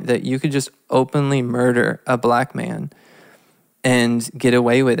the point that you could just openly murder a black man and get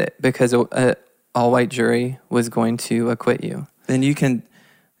away with it because an all-white jury was going to acquit you. Then you can,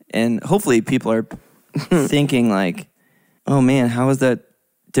 and hopefully people are thinking like, oh man, how is that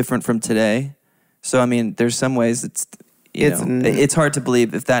different from today? So, there's some ways it's hard to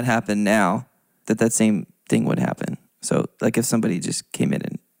believe if that happened now, that same thing would happen. So, like if somebody just came in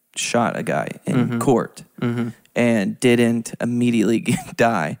and shot a guy in court and didn't immediately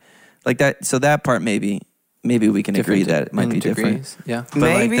die, like that. So that part maybe we can agree that it might be different. Yeah, but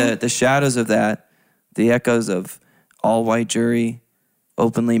maybe. Like the shadows of that, the echoes of all-white jury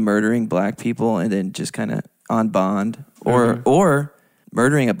openly murdering black people and then just kind of on bond, or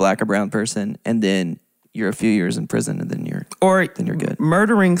murdering a black or brown person and then you're a few years in prison and then you're good.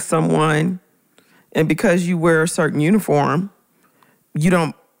 Murdering someone, and because you wear a certain uniform, you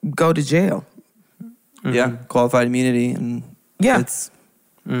don't go to jail. Mm-hmm. Yeah, qualified immunity, and it's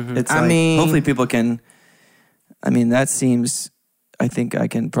hopefully people can. That seems. I think I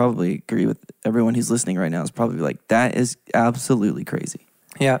can probably agree with everyone who's listening right now. Is probably like that is absolutely crazy.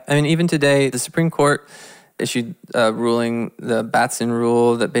 Yeah, even today the Supreme Court issued a ruling, the Batson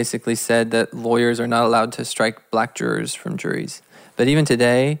rule, that basically said that lawyers are not allowed to strike black jurors from juries. But even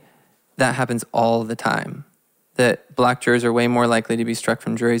today, that happens all the time. That black jurors are way more likely to be struck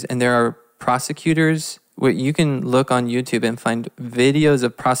from juries. And there are prosecutors, where you can look on YouTube and find videos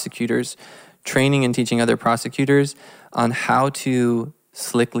of prosecutors training and teaching other prosecutors on how to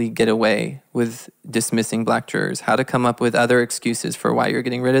slickly get away with dismissing black jurors, how to come up with other excuses for why you're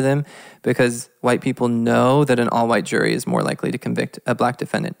getting rid of them, because white people know that an all-white jury is more likely to convict a black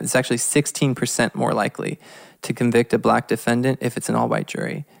defendant. It's actually 16% more likely to convict a black defendant if it's an all-white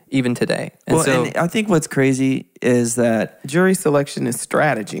jury, even today. And and I think what's crazy is that jury selection is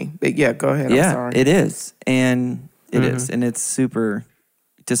strategy. But yeah, go ahead. Yeah, I'm sorry. It is. And it is. And it's super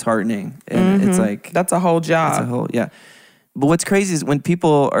disheartening. And it's like... That's a whole job. But what's crazy is when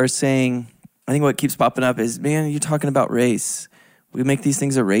people are saying, I think what keeps popping up is, man, you're talking about race. We make these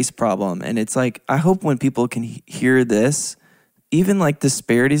things a race problem. And it's like, I hope when people can hear this, even like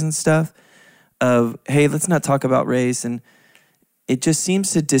disparities and stuff of, hey, let's not talk about race. And it just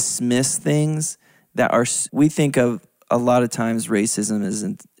seems to dismiss things that we think of a lot of times racism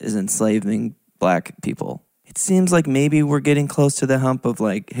is enslaving Black people. It seems like maybe we're getting close to the hump of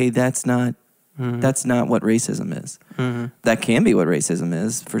like, hey, that's not what racism is. Mm-hmm. That can be what racism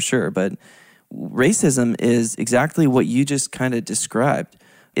is for sure. But racism is exactly what you just kind of described.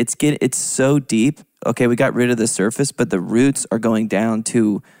 It's so deep. Okay, we got rid of the surface, but the roots are going down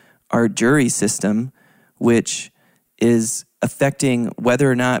to our jury system, which is affecting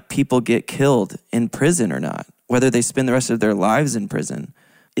whether or not people get killed in prison or not, whether they spend the rest of their lives in prison.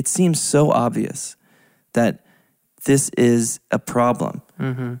 It seems so obvious that this is a problem.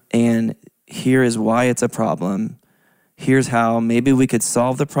 Mm-hmm. And here is why it's a problem. Here's how maybe we could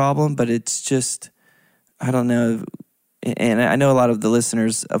solve the problem, but it's just, I don't know. And I know a lot of the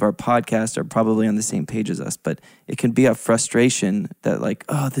listeners of our podcast are probably on the same page as us, but it can be a frustration that like,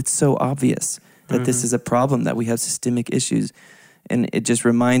 oh, that's so obvious that this is a problem, that we have systemic issues. And it just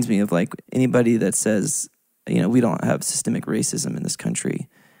reminds me of like anybody that says, we don't have systemic racism in this country.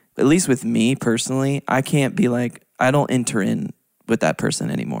 At least with me personally, I can't be like, I don't enter in with that person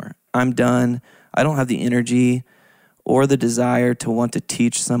anymore. I'm done. I don't have the energy or the desire to want to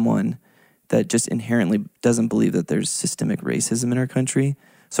teach someone that just inherently doesn't believe that there's systemic racism in our country.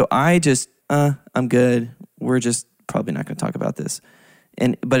 So I just, I'm good. We're just probably not going to talk about this.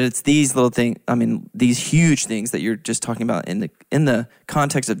 But it's these little things, these huge things that you're just talking about in the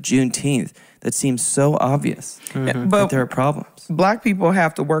context of Juneteenth that seems so obvious. Mm-hmm. But there are problems. Black people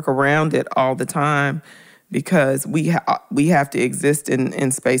have to work around it all the time because we have to exist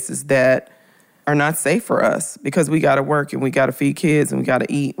in spaces that are not safe for us because we got to work and we got to feed kids and we got to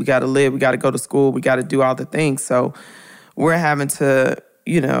eat, we got to live, we got to go to school, we got to do all the things. So we're having to,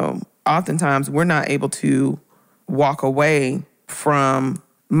 oftentimes we're not able to walk away from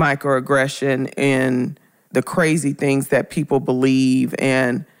microaggression and the crazy things that people believe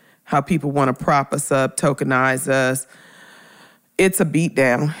and how people want to prop us up, tokenize us. It's a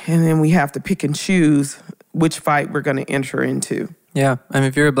beatdown, and then we have to pick and choose which fight we're going to enter into. Yeah.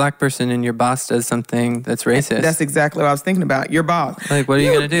 If you're a Black person and your boss does something that's racist. That's exactly what I was thinking about. Your boss. Like, what are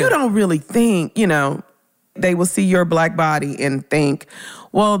you going to do? You don't really think, they will see your Black body and think,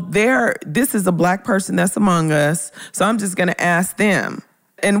 well, this is a Black person that's among us, so I'm just going to ask them.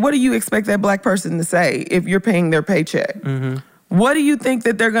 And what do you expect that Black person to say if you're paying their paycheck? Mm-hmm. What do you think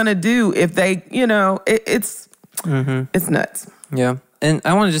that they're going to do if they, it's nuts. Yeah. And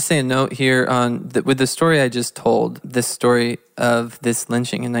I want to just say a note here on with the story I just told, this story of this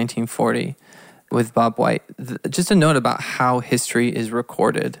lynching in 1940 with Bob White, just a note about how history is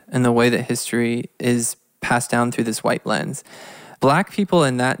recorded and the way that history is passed down through this white lens. Black people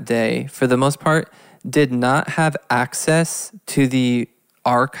in that day, for the most part, did not have access to the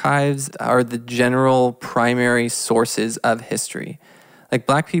archives or the general primary sources of history. Like,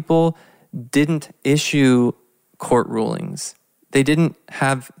 Black people didn't issue court rulings. They didn't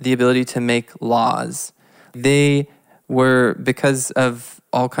have the ability to make laws. They were, because of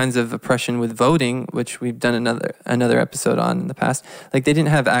all kinds of oppression with voting, which we've done another episode on in the past, like, they didn't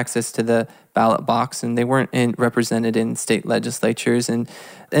have access to the ballot box and they weren't represented in state legislatures. And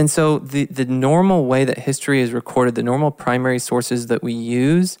so the normal way that history is recorded, the normal primary sources that we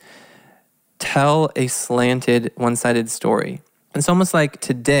use, tell a slanted, one-sided story. It's almost like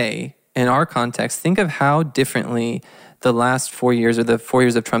today, in our context, think of how differently the last 4 years or the 4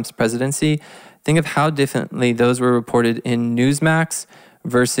 years of Trump's presidency, think of how differently those were reported in Newsmax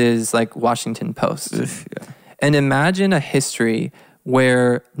versus like Washington Post. Yeah. And imagine a history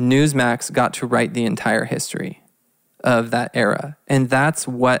where Newsmax got to write the entire history of that era. And that's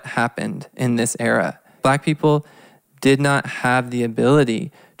what happened in this era. Black people did not have the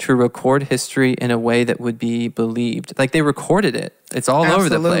ability to record history in a way that would be believed. Like, they recorded it. It's all over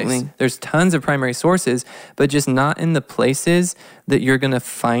the place. There's tons of primary sources, but just not in the places that you're going to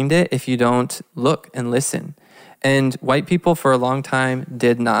find it if you don't look and listen. And white people for a long time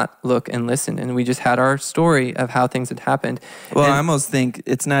did not look and listen. And we just had our story of how things had happened. Well, I almost think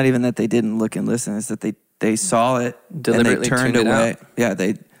it's not even that they didn't look and listen. It's that they saw it deliberately and they turned away. Yeah,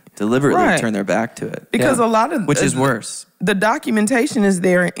 they deliberately turned their back to it. Because a lot of... Which is worse. The documentation is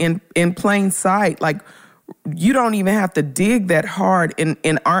there in plain sight. Like, you don't even have to dig that hard in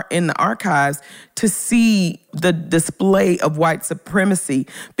the archives to see the display of white supremacy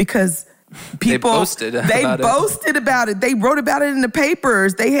because... People, they boasted about it. They wrote about it in the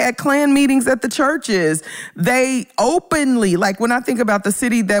papers. They had Klan meetings at the churches. They openly, like when I think about the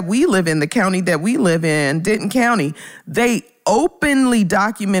city that we live in, the county that we live in, Denton County, they openly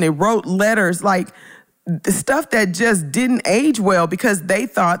documented, wrote letters, like the stuff that just didn't age well because they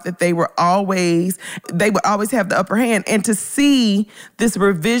thought that they would always have the upper hand. And to see this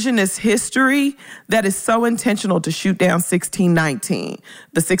revisionist history that is so intentional to shoot down 1619,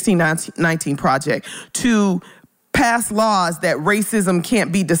 the 1619 Project, to pass laws that racism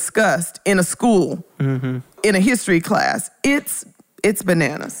can't be discussed in a school, in a history class. It's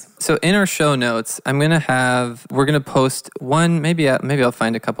bananas. So in our show notes, we're going to post one, maybe I'll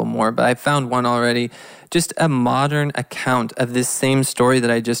find a couple more, but I found one already, just a modern account of this same story that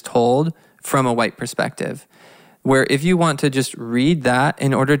I just told from a white perspective, where if you want to just read that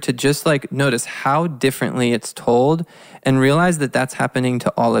in order to just like notice how differently it's told and realize that that's happening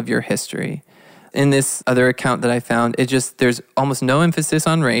to all of your history. In this other account that I found, there's almost no emphasis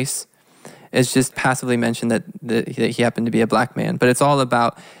on race. It's just passively mentioned that he happened to be a black man. But it's all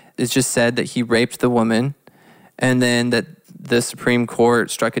about, it's just said that he raped the woman and then that the Supreme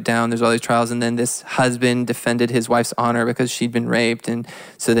Court struck it down. There's all these trials. And then this husband defended his wife's honor because she'd been raped. And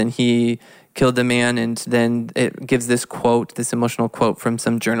so then he killed the man. And then it gives this quote, this emotional quote from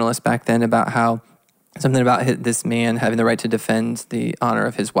some journalist back then about how something about this man having the right to defend the honor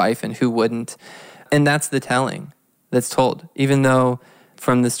of his wife and who wouldn't. And that's the telling that's told, even though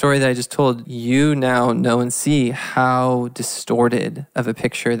from the story that I just told, you now know and see how distorted of a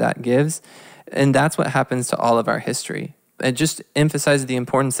picture that gives. And that's what happens to all of our history. It just emphasizes the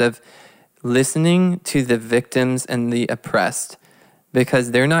importance of listening to the victims and the oppressed,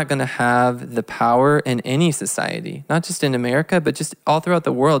 because they're not going to have the power in any society, not just in America, but just all throughout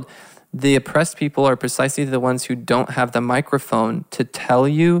the world. The oppressed people are precisely the ones who don't have the microphone to tell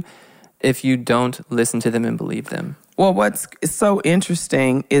you if you don't listen to them and believe them. Well, what's so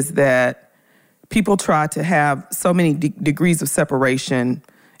interesting is that people try to have so many degrees of separation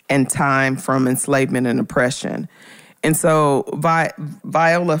and time from enslavement and oppression. And so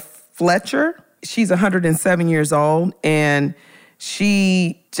Viola Fletcher, she's 107 years old, and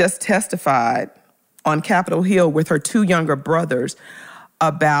she just testified on Capitol Hill with her two younger brothers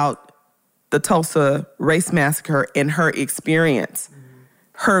about the Tulsa race massacre and her experience.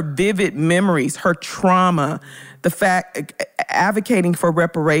 Her vivid memories, her trauma, the fact, advocating for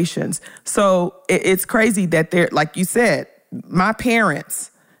reparations. So it's crazy that they're, like you said, my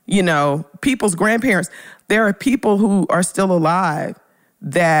parents, people's grandparents, there are people who are still alive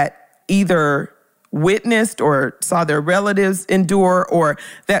that either witnessed or saw their relatives endure or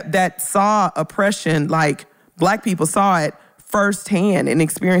that saw oppression, like Black people saw it firsthand and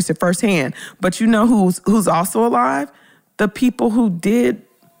experienced it firsthand. But you know who's also alive? The people who did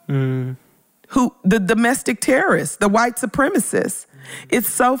the domestic terrorists, the white supremacists. It's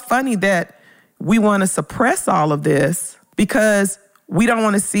so funny that we want to suppress all of this because we don't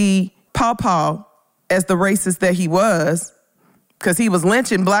want to see Paw Paw as the racist that he was, because he was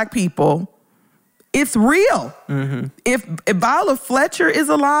lynching Black people. It's real. Mm-hmm. If Viola Fletcher is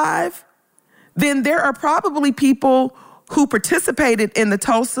alive, then there are probably people who participated in the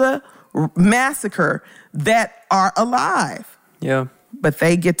Tulsa massacre that are alive. Yeah. But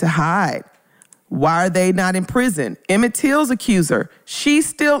they get to hide. Why are they not in prison? Emmett Till's accuser, she's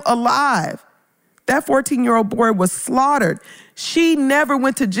still alive. That 14-year-old boy was slaughtered. She never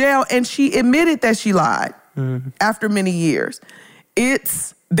went to jail, and she admitted that she lied after many years.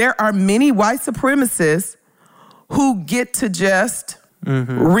 There are many white supremacists who get to just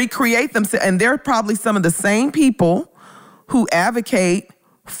recreate themselves, and they're probably some of the same people who advocate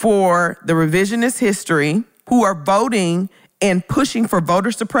for the revisionist history, who are voting and pushing for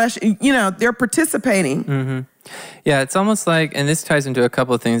voter suppression. They're participating. Mm-hmm. Yeah, it's almost like, and this ties into a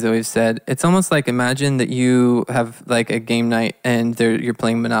couple of things that we've said. It's almost like, imagine that you have like a game night and you're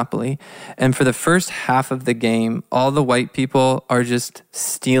playing Monopoly. And for the first half of the game, all the white people are just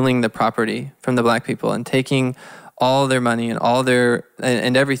stealing the property from the Black people and taking all their money and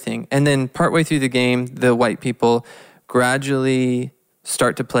and everything. And then partway through the game, the white people gradually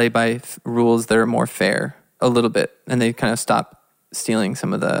start to play by rules that are more fair a little bit, and they kind of stop stealing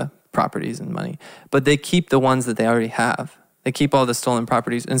some of the properties and money. But they keep the ones that they already have. They keep all the stolen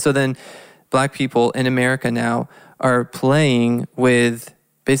properties. And so then Black people in America now are playing with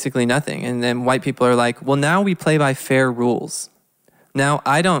basically nothing. And then white people are like, well, now we play by fair rules. Now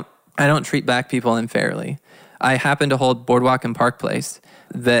I don't treat Black people unfairly. I happen to hold Boardwalk and Park Place.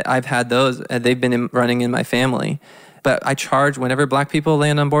 That I've had those, they've been running in my family. But I charge, whenever Black people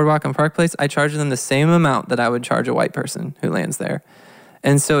land on Boardwalk and Park Place, I charge them the same amount that I would charge a white person who lands there.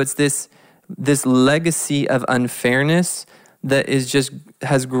 And so it's this legacy of unfairness that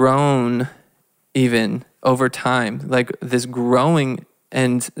has grown even over time, like this growing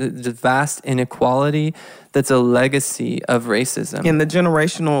and the vast inequality that's a legacy of racism. And the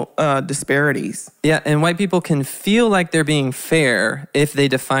generational disparities. Yeah, and white people can feel like they're being fair if they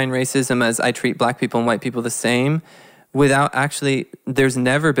define racism as I treat black people and white people the same, without actually, there's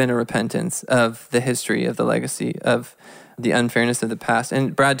never been a repentance of the history, of the legacy, of the unfairness of the past.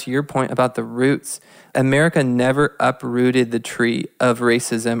 And Brad, to your point about the roots, America never uprooted the tree of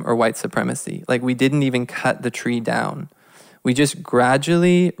racism or white supremacy. Like, we didn't even cut the tree down. We just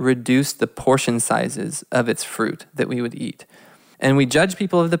gradually reduced the portion sizes of its fruit that we would eat. And we judge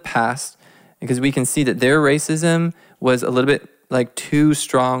people of the past because we can see that their racism was a little bit like too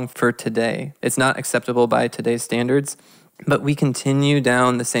strong for today. It's not acceptable by today's standards, but we continue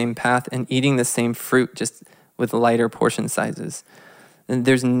down the same path and eating the same fruit, just with lighter portion sizes. And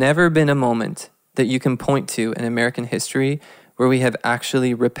there's never been a moment that you can point to in American history where we have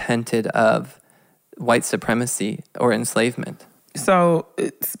actually repented of white supremacy or enslavement. So,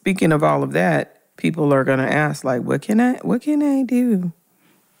 speaking of all of that, people are going to ask, like, what can I do?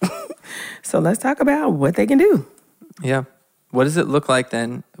 So let's talk about what they can do. Yeah. What does it look like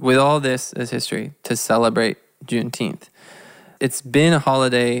then, with all this as history, to celebrate Juneteenth? It's been a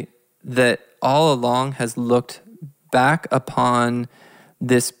holiday that all along has looked back upon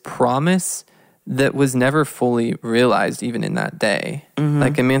this promise that was never fully realized even in that day.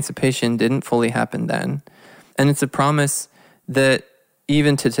 Like, emancipation didn't fully happen then. And it's a promise that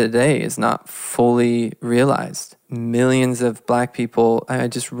even to today is not fully realized. Millions of black people, I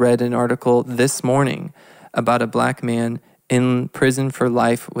just read an article this morning about a black man in prison for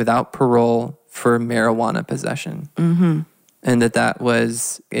life without parole for marijuana possession. And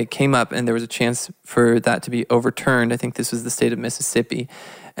it came up and there was a chance for that to be overturned. I think this was the state of Mississippi.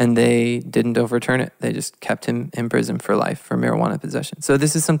 And they didn't overturn it. They just kept him in prison for life for marijuana possession. So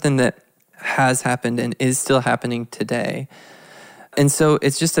this is something that has happened and is still happening today. And so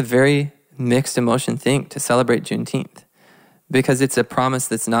it's just a very mixed emotion thing to celebrate Juneteenth, because it's a promise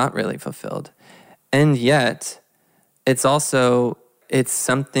that's not really fulfilled. And yet, it's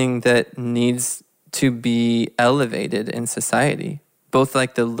something that needs to be elevated in society, both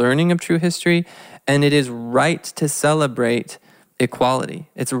like the learning of true history, and it is right to celebrate equality.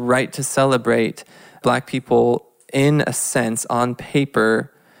 It's right to celebrate black people, in a sense, on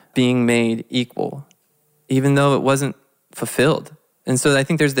paper, being made equal, even though it wasn't fulfilled. And so I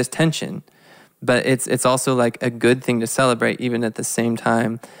think there's this tension, but it's also like a good thing to celebrate, even at the same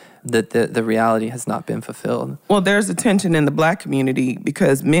time that the reality has not been fulfilled. Well, there's a tension in the black community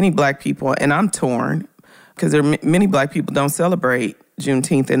because many black people, and I'm torn, because many black people don't celebrate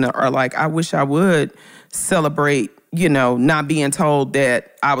Juneteenth and are like, I wish I would celebrate, not being told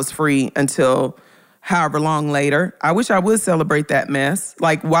that I was free until however long later. I wish I would celebrate that mess.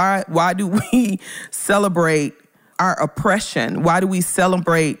 Like, why do we celebrate our oppression? Why do we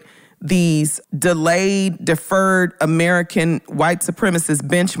celebrate these delayed, deferred American white supremacist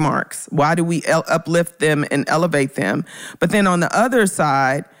benchmarks? Why do we uplift them and elevate them? But then on the other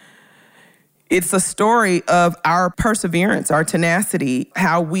side, it's a story of our perseverance, our tenacity,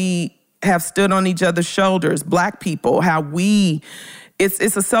 how we have stood on each other's shoulders, black people, it's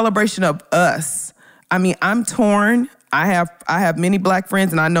a celebration of us. I mean, I'm torn. I have many black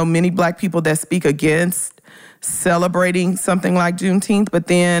friends, and I know many black people that speak against celebrating something like Juneteenth, but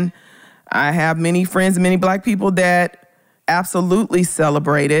then I have many friends, many black people that absolutely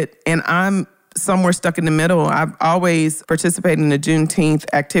celebrate it, and I'm somewhere stuck in the middle. I've always participated in the Juneteenth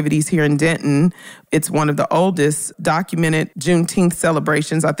activities here in Denton. It's one of the oldest documented Juneteenth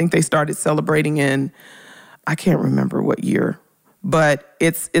celebrations. I think they started celebrating in, I can't remember what year, but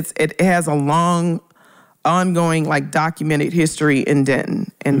it has a long, ongoing, like, documented history in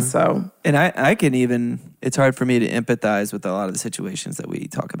Denton. And so... And I can even... It's hard for me to empathize with a lot of the situations that we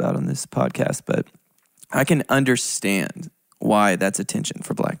talk about on this podcast, but I can understand why that's a tension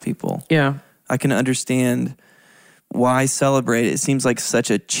for black people. Yeah. I can understand why celebrate it. It seems like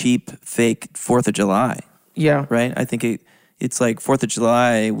such a cheap, fake 4th of July. Yeah. Right? I think it's like 4th of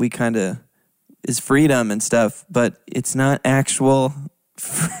July, we kind of... is freedom and stuff, but it's not actual...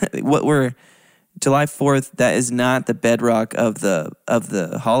 July 4th, that is not the bedrock of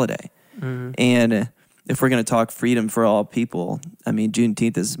the holiday. And if we're going to talk freedom for all people, I mean,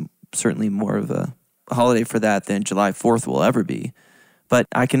 Juneteenth is certainly more of a holiday for that than July 4th will ever be. But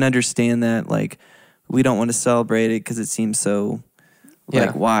I can understand that, like, we don't want to celebrate it because it seems so,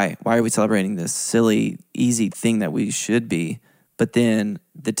 like, why? Why are we celebrating this silly, easy thing that we should be? But then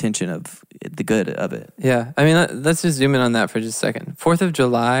the tension of the good of it. Yeah. I mean, let's just zoom in on that for just a second. 4th of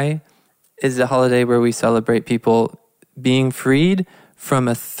July is a holiday where we celebrate people being freed from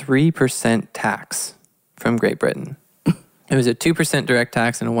a 3% tax from Great Britain. It was a 2% direct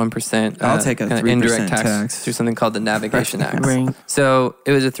tax and a 1% I'll take a kind of 3% indirect tax. through something called the Navigation Act. Right. So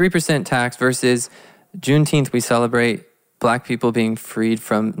it was a 3% tax versus Juneteenth. We celebrate Black people being freed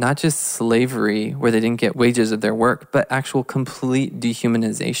from not just slavery, where they didn't get wages of their work, but actual complete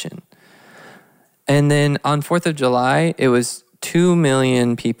dehumanization. And then on 4th of July, it was 2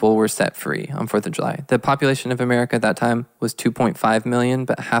 million people were set free on 4th of July. The population of America at that time was 2.5 million,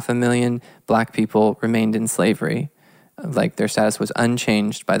 but 500,000 Black people remained in slavery. Like their status was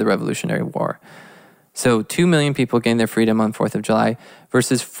unchanged by the Revolutionary War. So 2 million people gained their freedom on 4th of July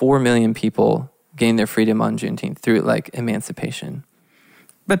versus 4 million people gained their freedom on Juneteenth through like emancipation.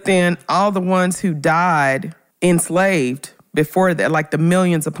 But then all the ones who died enslaved before that, like the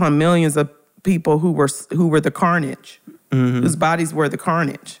millions upon millions of people who were the carnage, whose bodies were the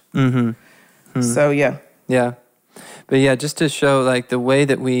carnage. So yeah. Yeah. But yeah, just to show like the way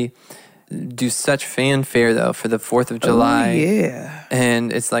that we do such fanfare though for the 4th of July. Oh, yeah.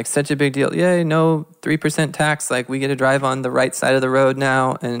 And it's like such a big deal. Yay, no 3% tax. Like we get to drive on the right side of the road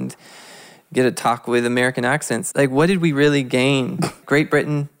now and get to talk with American accents. Like what did we really gain? Great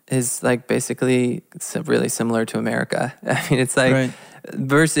Britain is like basically really similar to America. I mean, it's like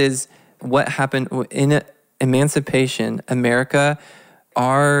versus what happened in emancipation, America,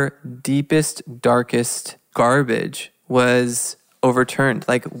 our deepest, darkest garbage was overturned.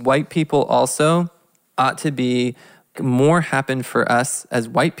 Like white people also ought to be more happen for us as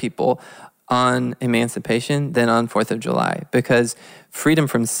white people on emancipation than on 4th of July, because freedom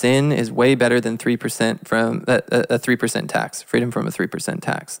from sin is way better than 3% from a 3% tax, freedom from a 3%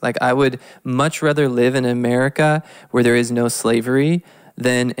 tax. Like I would much rather live in America where there is no slavery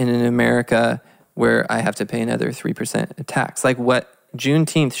than in an America where I have to pay another 3% tax. Like what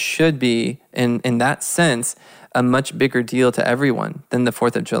Juneteenth should be, in that sense, a much bigger deal to everyone than the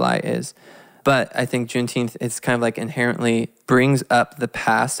 4th of July is. But I think Juneteenth is kind of like inherently brings up the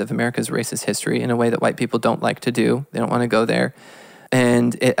past of America's racist history in a way that white people don't like to do. They don't want to go there.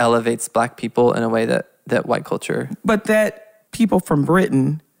 And it elevates Black people in a way that white culture... But that people from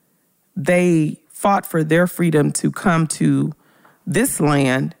Britain, they fought for their freedom to come to this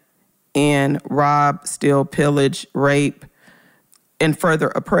land and rob, steal, pillage, rape, and further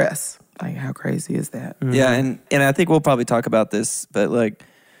oppress. Like, how crazy is that? Mm-hmm. Yeah, and I think we'll probably talk about this, but like,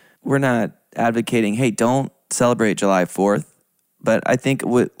 we're not advocating, hey, don't celebrate July 4th. But I think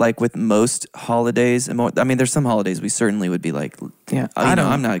with most holidays, and I mean, there's some holidays we certainly would be like, yeah,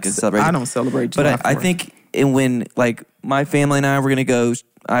 I'm not going to celebrate. I don't celebrate July 4th. But I think when like my family and I were going to go,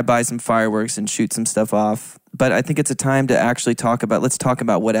 I buy some fireworks and shoot some stuff off. But I think it's a time to actually let's talk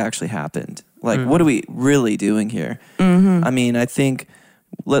about what actually happened. Like, what are we really doing here? Mm-hmm. I mean, I think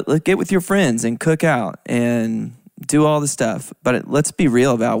let get with your friends and cook out and do all the stuff. But let's be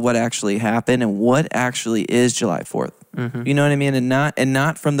real about what actually happened and what actually is July 4th. Mm-hmm. You know what I mean? And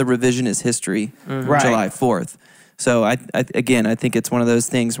not from the revisionist history, July 4th. So I think it's one of those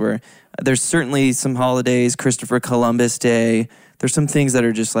things where there's certainly some holidays, Christopher Columbus Day. There's some things that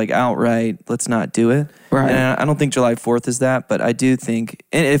are just like outright, let's not do it. Right. And I don't think July 4th is that, but I do think,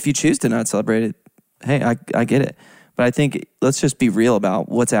 and if you choose to not celebrate it, hey, I get it. But I think let's just be real about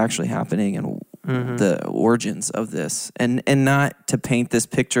what's actually happening and the origins of this, and not to paint this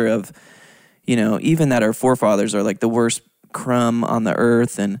picture of, you know, even that our forefathers are like the worst crumb on the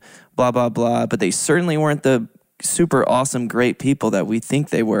earth and blah, blah, blah, but they certainly weren't the super awesome, great people that we think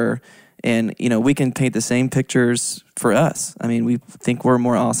they were. And, you know, we can paint the same pictures for us. I mean, we think we're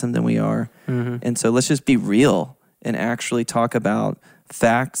more awesome than we are. Mm-hmm. And so let's just be real and actually talk about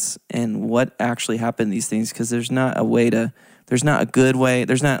facts and what actually happened in these things, because there's not a good way,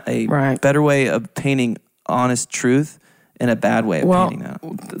 there's not a better way of painting honest truth and a bad way of painting that.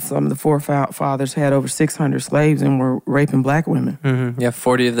 Some of the forefathers had over 600 slaves and were raping Black women. Mm-hmm. Yeah,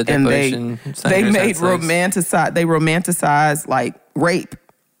 40 of the Declaration. They romanticized like rape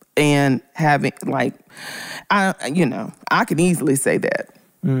and having like, I can easily say that.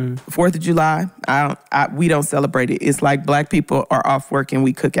 4th of July, we don't celebrate it. It's like Black people are off work and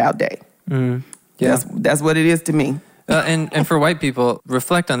we cook out day. Yeah, that's what it is to me. And for white people,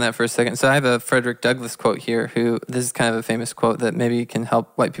 reflect on that for a second. So I have a Frederick Douglass quote here, this is kind of a famous quote that maybe can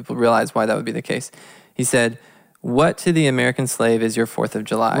help white people realize why that would be the case. He said, "What to the American slave is your 4th of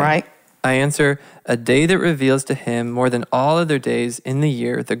July?" Right. I answer, "A day that reveals to him more than all other days in the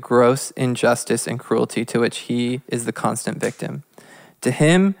year the gross injustice and cruelty to which he is the constant victim. To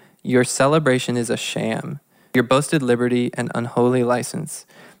him, your celebration is a sham, your boasted liberty an unholy license.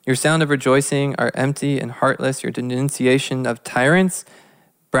 Your sound of rejoicing are empty and heartless, your denunciation of tyrants,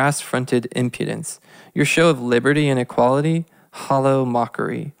 brass-fronted impudence. Your show of liberty and equality, hollow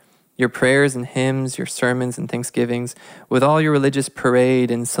mockery. Your prayers and hymns, your sermons and thanksgivings, with all your religious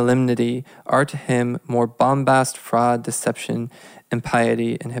parade and solemnity, are to him more bombast, fraud, deception,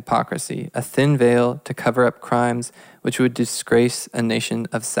 impiety, and hypocrisy, a thin veil to cover up crimes which would disgrace a nation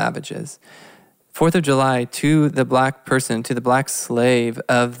of savages. 4th of July, to the black person, to the black slave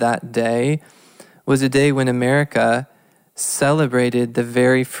of that day, was a day when America celebrated the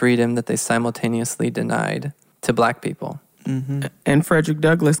very freedom that they simultaneously denied to black people. Mm-hmm. And Frederick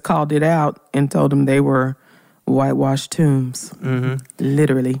Douglass called it out and told them they were whitewashed tombs,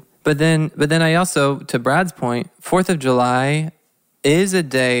 literally. But then I also, to Brad's point, 4th of July is a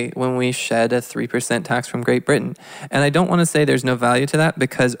day when we shed a 3% tax from Great Britain. And I don't want to say there's no value to that,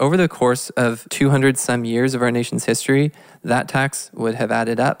 because over the course of 200 some years of our nation's history, that tax would have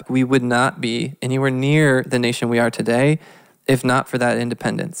added up. We would not be anywhere near the nation we are today if not for that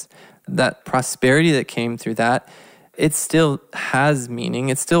independence. That prosperity that came through that, it still has meaning.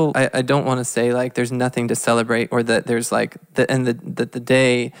 It's still, I don't want to say like there's nothing to celebrate, or that there's like, that the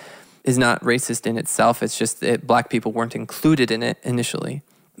day is not racist in itself. It's just that black people weren't included in it initially.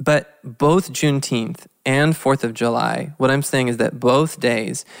 But both Juneteenth and 4th of July, what I'm saying is that both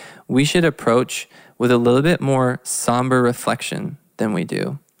days we should approach with a little bit more somber reflection than we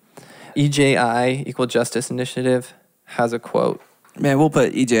do. EJI, Equal Justice Initiative, has a quote. Man, we'll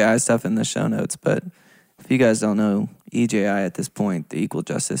put EJI stuff in the show notes, but if you guys don't know EJI at this point, the Equal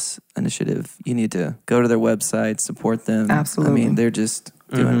Justice Initiative, you need to go to their website, support them. Absolutely. I mean, they're just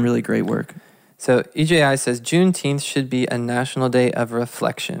doing really great work. So EJI says Juneteenth should be a national day of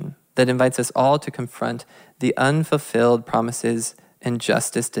reflection that invites us all to confront the unfulfilled promises and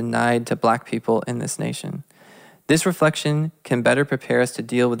justice denied to black people in this nation. This reflection can better prepare us to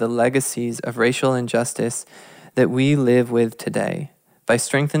deal with the legacies of racial injustice that we live with today. By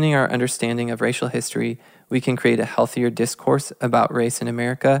strengthening our understanding of racial history, we can create a healthier discourse about race in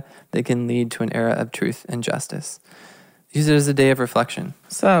America that can lead to an era of truth and justice. Use it as a day of reflection.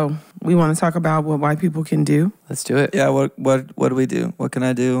 So, we want to talk about what white people can do. Let's do it. Yeah, what do we do? What can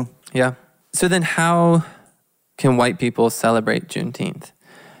I do? Yeah. So then how can white people celebrate Juneteenth?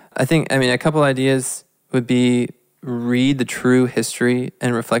 I mean, a couple ideas would be read the true history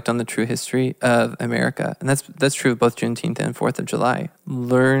and reflect on the true history of America. And that's true of both Juneteenth and 4th of July.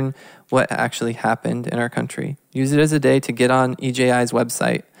 Learn what actually happened in our country. Use it as a day to get on EJI's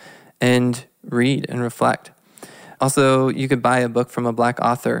website and read and reflect. Also, you could buy a book from a black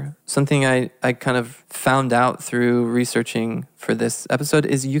author. Something I kind of found out through researching for this episode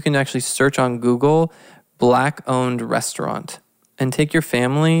is you can actually search on Google black-owned restaurant and take your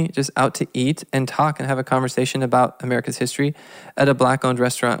family just out to eat and talk and have a conversation about America's history at a black-owned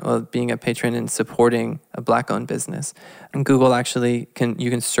restaurant, while being a patron and supporting a black-owned business. And Google actually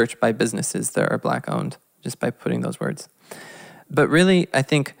you can search by businesses that are black-owned just by putting those words. But really, I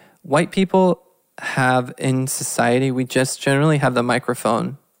think white people have in society, we just generally have the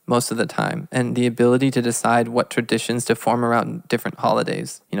microphone most of the time, and the ability to decide what traditions to form around different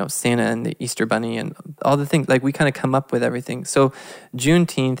holidays, Santa and the Easter Bunny and all the things, like we kind of come up with everything. So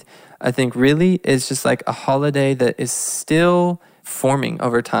Juneteenth, I think really is just like a holiday that is still forming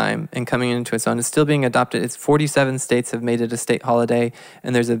over time and coming into its own. It's still being adopted. It's 47 states have made it a state holiday,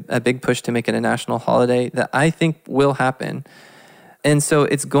 and there's a big push to make it a national holiday that I think will happen. And so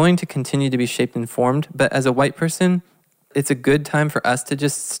it's going to continue to be shaped and formed. But as a white person, it's a good time for us to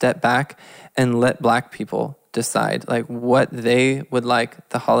just step back and let black people decide like what they would like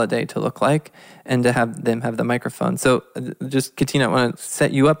the holiday to look like, and to have them have the microphone. So just, Katina, I want to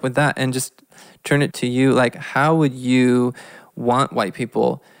set you up with that and just turn it to you. Like, how would you want white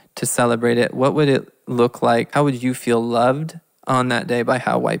people to celebrate it? What would it look like? How would you feel loved on that day by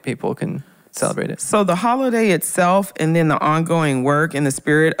how white people can celebrate it? So the holiday itself and then the ongoing work and the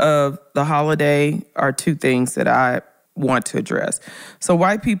spirit of the holiday are two things that I want to address. So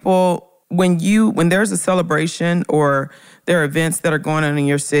white people, when there's a celebration or there are events that are going on in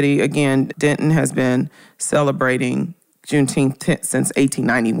your city, again, Denton has been celebrating Juneteenth since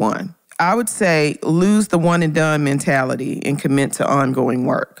 1891. I would say lose the one and done mentality and commit to ongoing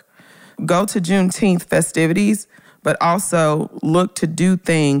work. Go to Juneteenth festivities, but also look to do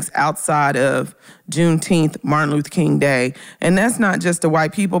things outside of Juneteenth, Martin Luther King Day. And that's not just the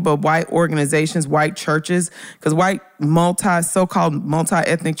white people, but white organizations, white churches, because so-called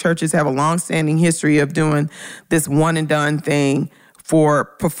multi-ethnic churches have a long-standing history of doing this one-and-done thing for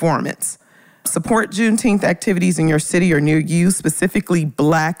performance. Support Juneteenth activities in your city or near you, specifically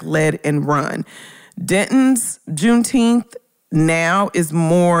Black-led and run. Denton's Juneteenth now is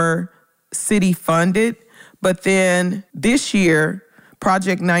more city-funded, but then this year,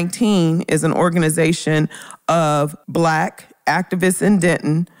 Project 19 is an organization of Black activists in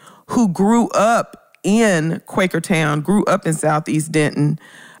Denton who grew up in Quakertown, grew up in Southeast Denton,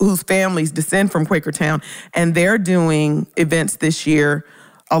 whose families descend from Quakertown, and they're doing events this year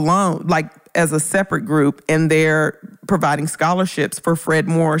alone, like as a separate group, and they're providing scholarships for Fred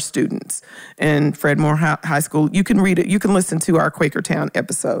Moore students in Fred Moore High School. You can read it. You can listen to our Quakertown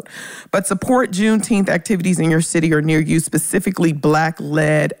episode. But support Juneteenth activities in your city or near you, specifically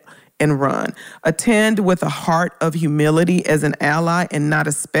Black-led and run. Attend with a heart of humility as an ally and not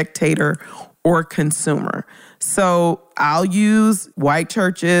a spectator or consumer. So I'll use white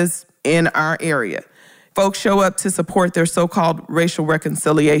churches in our area. Folks show up to support their so-called racial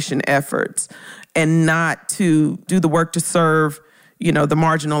reconciliation efforts and not to do the work to serve, the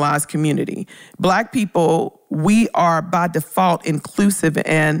marginalized community. Black people, we are by default inclusive,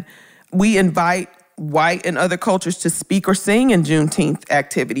 and we invite white and other cultures to speak or sing in Juneteenth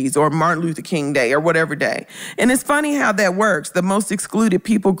activities or Martin Luther King Day or whatever day. And it's funny how that works. The most excluded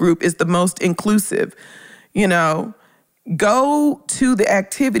people group is the most inclusive. Go to the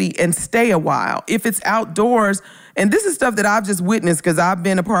activity and stay a while. If it's outdoors, and this is stuff that I've just witnessed because I've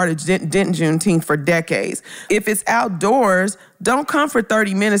been a part of Denton Juneteenth for decades. If it's outdoors, don't come for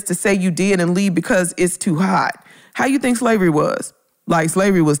 30 minutes to say you did and leave because it's too hot. How you think slavery was? Like,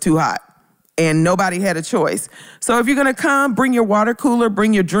 slavery was too hot and nobody had a choice. So if you're going to come, bring your water cooler,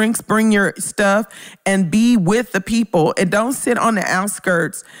 bring your drinks, bring your stuff, and be with the people. And don't sit on the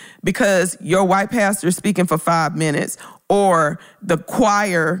outskirts because your white pastor is speaking for 5 minutes or the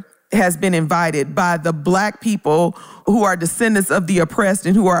choir has been invited by the Black people who are descendants of the oppressed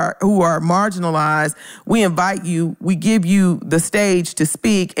and who are marginalized. We invite you, we give you the stage to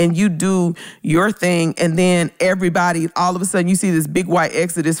speak, and you do your thing, and then everybody, all of a sudden you see this big white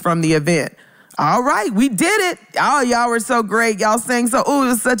exodus from the event. All right, we did it. Oh, y'all were so great. Y'all sang so, it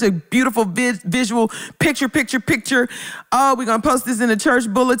was such a beautiful visual picture. Oh, we're going to post this in the church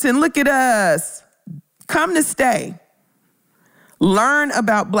bulletin. Look at us. Come to stay. Learn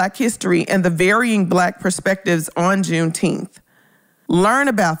about Black history and the varying Black perspectives on Juneteenth. Learn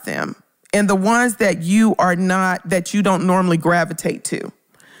about them and the ones that you don't normally gravitate to.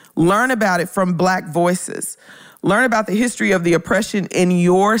 Learn about it from Black voices. Learn about the history of the oppression in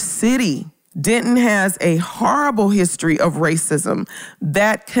your city. Denton has a horrible history of racism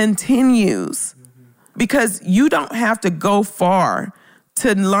that continues because you don't have to go far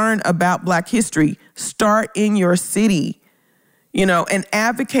to learn about Black history. Start in your city. And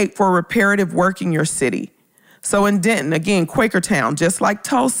advocate for reparative work in your city. So in Denton, again, Quakertown, just like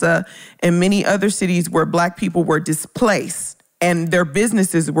Tulsa and many other cities where Black people were displaced and their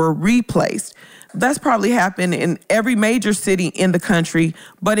businesses were replaced. That's probably happened in every major city in the country,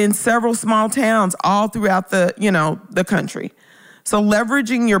 but in several small towns all throughout the country. So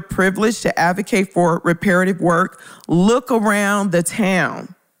leveraging your privilege to advocate for reparative work, look around the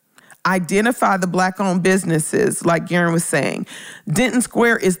town. Identify the Black-owned businesses, like Garen was saying. Denton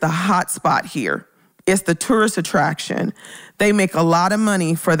Square is the hot spot here. It's the tourist attraction. They make a lot of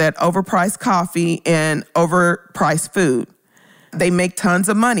money for that overpriced coffee and overpriced food. They make tons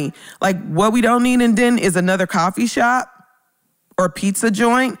of money. Like, what we don't need in Denton is another coffee shop or pizza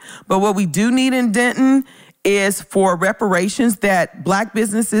joint. But what we do need in Denton is for reparations that Black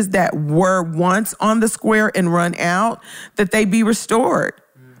businesses that were once on the square and run out, that they be restored.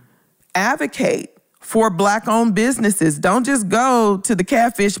 Advocate for Black-owned businesses. Don't just go to the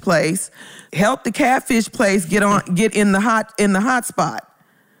catfish place. Help the catfish place get in the hot spot.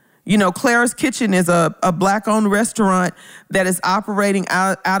 Clara's Kitchen is a Black-owned restaurant that is operating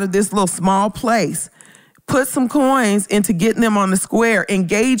out of this little small place. Put some coins into getting them on the square.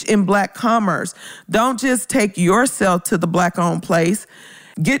 Engage in Black commerce. Don't just take yourself to the Black-owned place.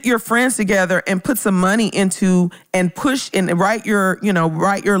 Get your friends together and put some money into and push and write your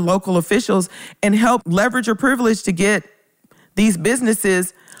local officials and help leverage your privilege to get these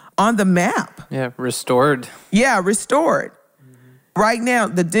businesses on the map. Yeah, restored. Right now,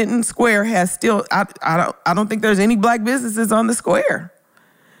 the Denton Square has still, I don't think there's any Black businesses on the square.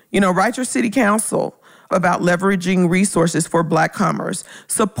 Write your city council about leveraging resources for Black commerce.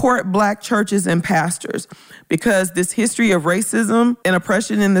 Support Black churches and pastors, because this history of racism and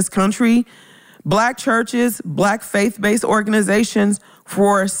oppression in this country, Black churches, Black faith-based organizations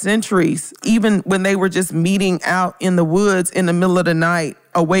for centuries, even when they were just meeting out in the woods in the middle of the night,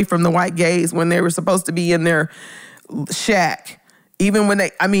 away from the white gays when they were supposed to be in their shack. Even when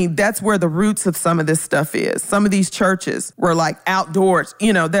that's where the roots of some of this stuff is. Some of these churches were like outdoors,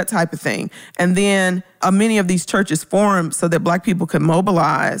 that type of thing. And then many of these churches formed so that Black people could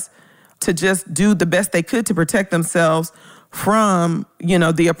mobilize to just do the best they could to protect themselves from,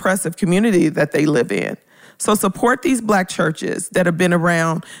 the oppressive community that they live in. So support these black churches that have been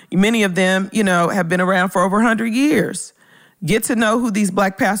around. Many of them, have been around for over 100 years. Get to know who these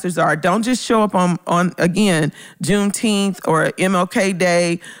black pastors are. Don't just show up on again, Juneteenth or MLK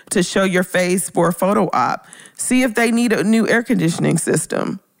Day to show your face for a photo op. See if they need a new air conditioning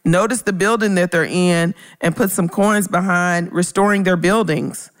system. Notice the building that they're in and put some coins behind restoring their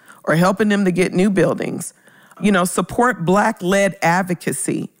buildings or helping them to get new buildings. Support Black-led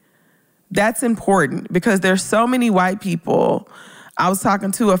advocacy. That's important because there's so many white people. I was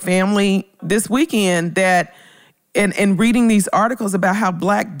talking to a family this weekend that, and reading these articles about how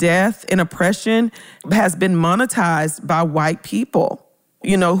Black death and oppression has been monetized by white people,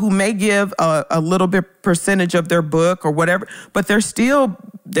 who may give a little bit percentage of their book or whatever, but they're still,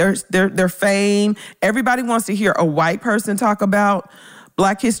 their fame. Everybody wants to hear a white person talk about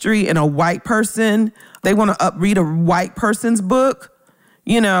Black history and a white person. They want to read a white person's book,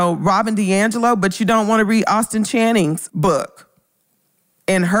 Robin DiAngelo, but you don't want to read Austin Channing's book.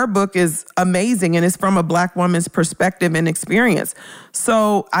 And her book is amazing, and it's from a Black woman's perspective and experience.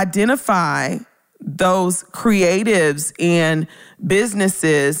 So identify those creatives and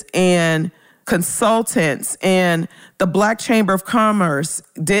businesses and consultants, and the Black Chamber of Commerce,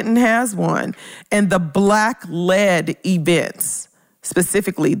 Denton has one, and the Black-led events,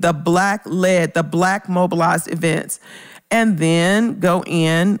 specifically the Black-led, the Black mobilized events. And then go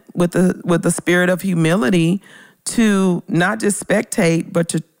in with the spirit of humility to not just spectate,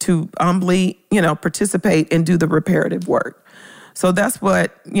 but to humbly, participate and do the reparative work. So that's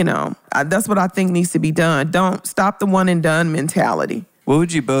what I think needs to be done. Don't stop the one and done mentality. What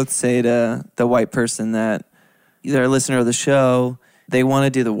would you both say to the white person that they're a listener of the show, they want to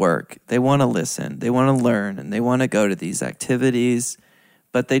do the work, they want to listen, they want to learn, and they want to go to these activities,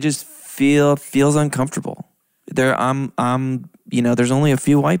 but they just feels uncomfortable. There's only a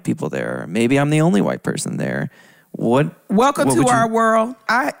few white people there. Maybe I'm the only white person there. Welcome to our world.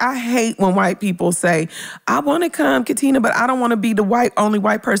 I hate when white people say, I want to come, Katina, but I don't want to be the only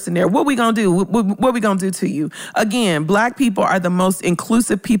white person there. What we going to do? What we going to do to you? Again, Black people are the most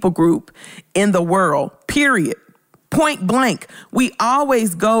inclusive people group in the world, period. Point blank. We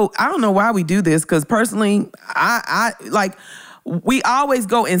always go, I don't know why we do this, because personally, we always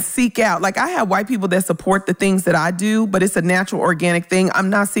go and seek out. Like, I have white people that support the things that I do, but it's a natural, organic thing.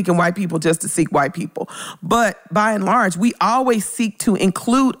 I'm not seeking white people just to seek white people. But by and large, we always seek to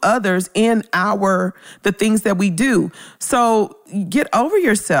include others in the things that we do. So get over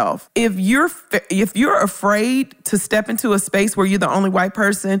yourself. If you're afraid to step into a space where you're the only white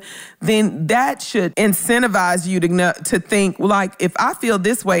person, then that should incentivize you to think, like, if I feel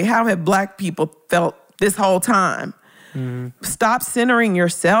this way, how have Black people felt this whole time? Mm-hmm. Stop centering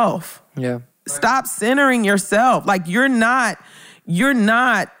yourself. Yeah. Stop centering yourself. Like, you're not,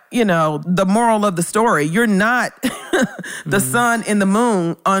 the moral of the story. You're not the sun and the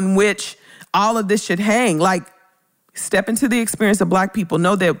moon on which all of this should hang. Like, step into the experience of Black people.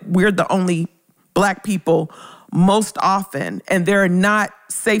 Know that we're the only Black people most often, and there are not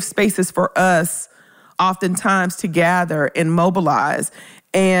safe spaces for us oftentimes to gather and mobilize.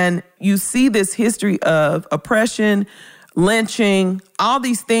 And you see this history of oppression, lynching, all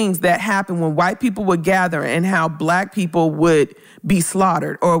these things that happen when white people would gather and how Black people would be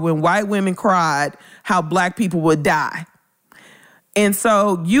slaughtered, or when white women cried, how Black people would die. And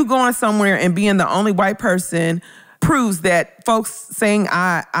so you going somewhere and being the only white person proves that folks saying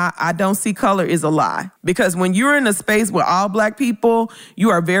I don't see color is a lie. Because when you're in a space with all Black people, you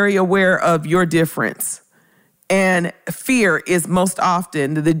are very aware of your difference. And fear is most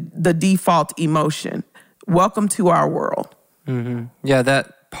often the default emotion. Welcome to our world. Mm-hmm. Yeah,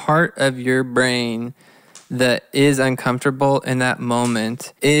 that part of your brain that is uncomfortable in that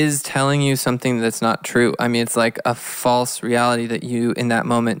moment is telling you something that's not true. I mean, it's like a false reality that you, in that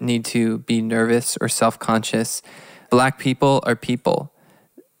moment, need to be nervous or self-conscious. Black people are people.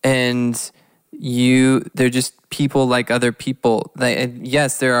 And they're just people like other people.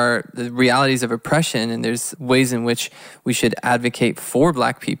 Yes, there are the realities of oppression, and there's ways in which we should advocate for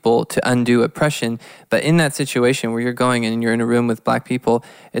Black people to undo oppression. But in that situation where you're going and you're in a room with Black people,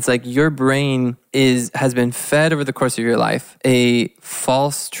 it's like your brain has been fed over the course of your life a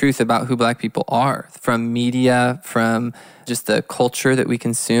false truth about who Black people are, from media, from just the culture that we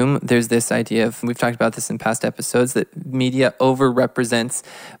consume. There's this idea of, we've talked about this in past episodes, that media overrepresents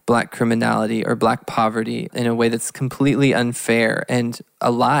Black criminality or Black poverty in a way that's completely unfair and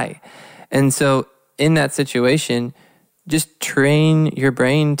a lie. And so in that situation, just train your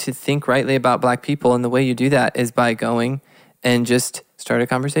brain to think rightly about Black people. And the way you do that is by going and just start a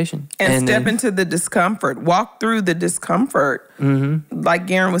conversation. And step into the discomfort. Walk through the discomfort. Mm-hmm. Like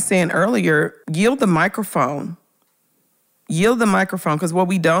Garen was saying earlier, yield the microphone. Yield the microphone, because what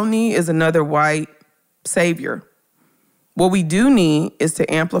we don't need is another white savior. What we do need is to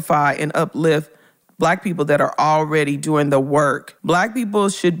amplify and uplift Black people that are already doing the work. Black people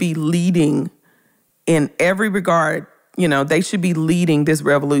should be leading in every regard. You know, they should be leading this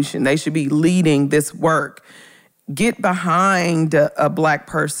revolution. They should be leading this work. Get behind a Black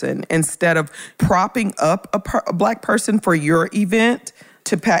person instead of propping up a Black person for your event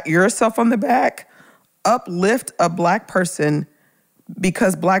to pat yourself on the back. Uplift a Black person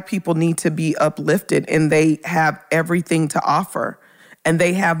because Black people need to be uplifted, and they have everything to offer. And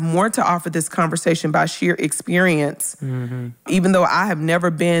they have more to offer this conversation by sheer experience. Mm-hmm. Even though I have never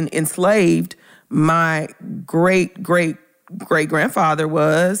been enslaved, my great-great-great-grandfather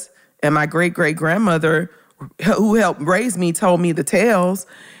was, and my great-great-grandmother who helped raise me told me the tales.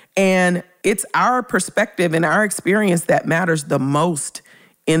 And it's our perspective and our experience that matters the most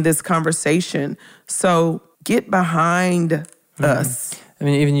in this conversation. So get behind us. I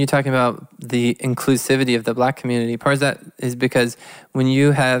mean, even you talking about the inclusivity of the Black community, part of that is because when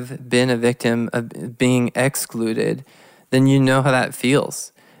you have been a victim of being excluded, then you know how that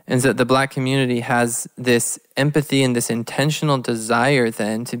feels. And so the Black community has this empathy and this intentional desire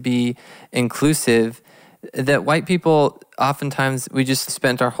then to be inclusive that white people, oftentimes, we just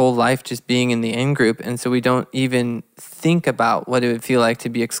spent our whole life just being in the in-group, and so we don't even think about what it would feel like to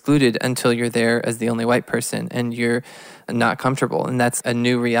be excluded until you're there as the only white person, and you're not comfortable. And that's a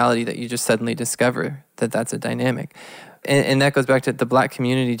new reality that you just suddenly discover, that that's a dynamic. And that goes back to the Black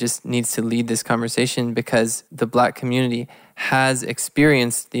community just needs to lead this conversation, because the Black community has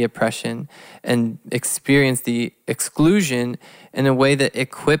experienced the oppression and experienced the exclusion in a way that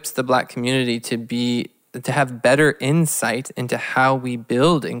equips the Black community to have better insight into how we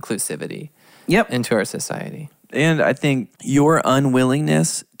build inclusivity into our society. And I think your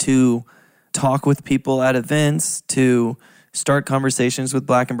unwillingness to talk with people at events, to start conversations with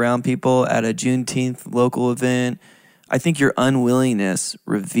Black and brown people at a Juneteenth local event, I think your unwillingness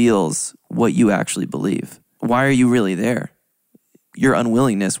reveals what you actually believe. Why are you really there? Your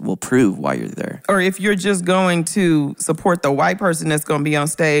unwillingness will prove why you're there. Or if you're just going to support the white person that's going to be on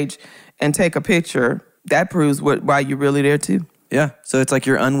stage and take a picture, that proves why you're really there too. Yeah. So it's like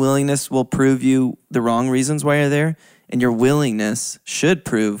your unwillingness will prove you the wrong reasons why you're there, and your willingness should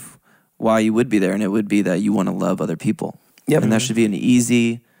prove why you would be there, and it would be that you want to love other people. Yep. And that should be an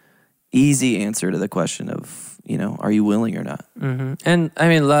easy answer to the question of, are you willing or not? Mm-hmm. And I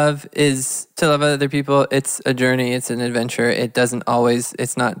mean, love is to love other people. It's a journey. It's an adventure.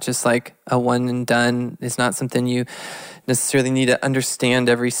 It's not just like a one and done. It's not something you necessarily need to understand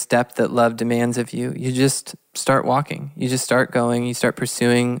every step that love demands of you. You just start walking. You just start going. You start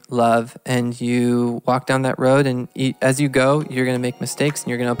pursuing love, and you walk down that road. And as you go, you're going to make mistakes, and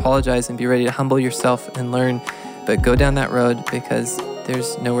you're going to apologize and be ready to humble yourself and learn. But go down that road, because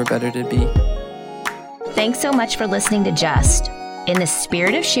there's nowhere better to be. Thanks so much for listening to Just. In the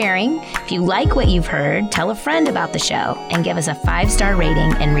spirit of sharing, if you like what you've heard, tell a friend about the show and give us a 5-star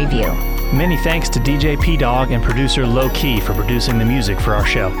rating and review. Many thanks to DJ P-Dog and producer Low Key for producing the music for our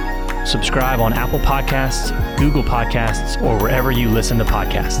show. Subscribe on Apple Podcasts, Google Podcasts, or wherever you listen to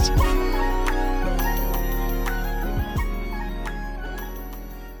podcasts.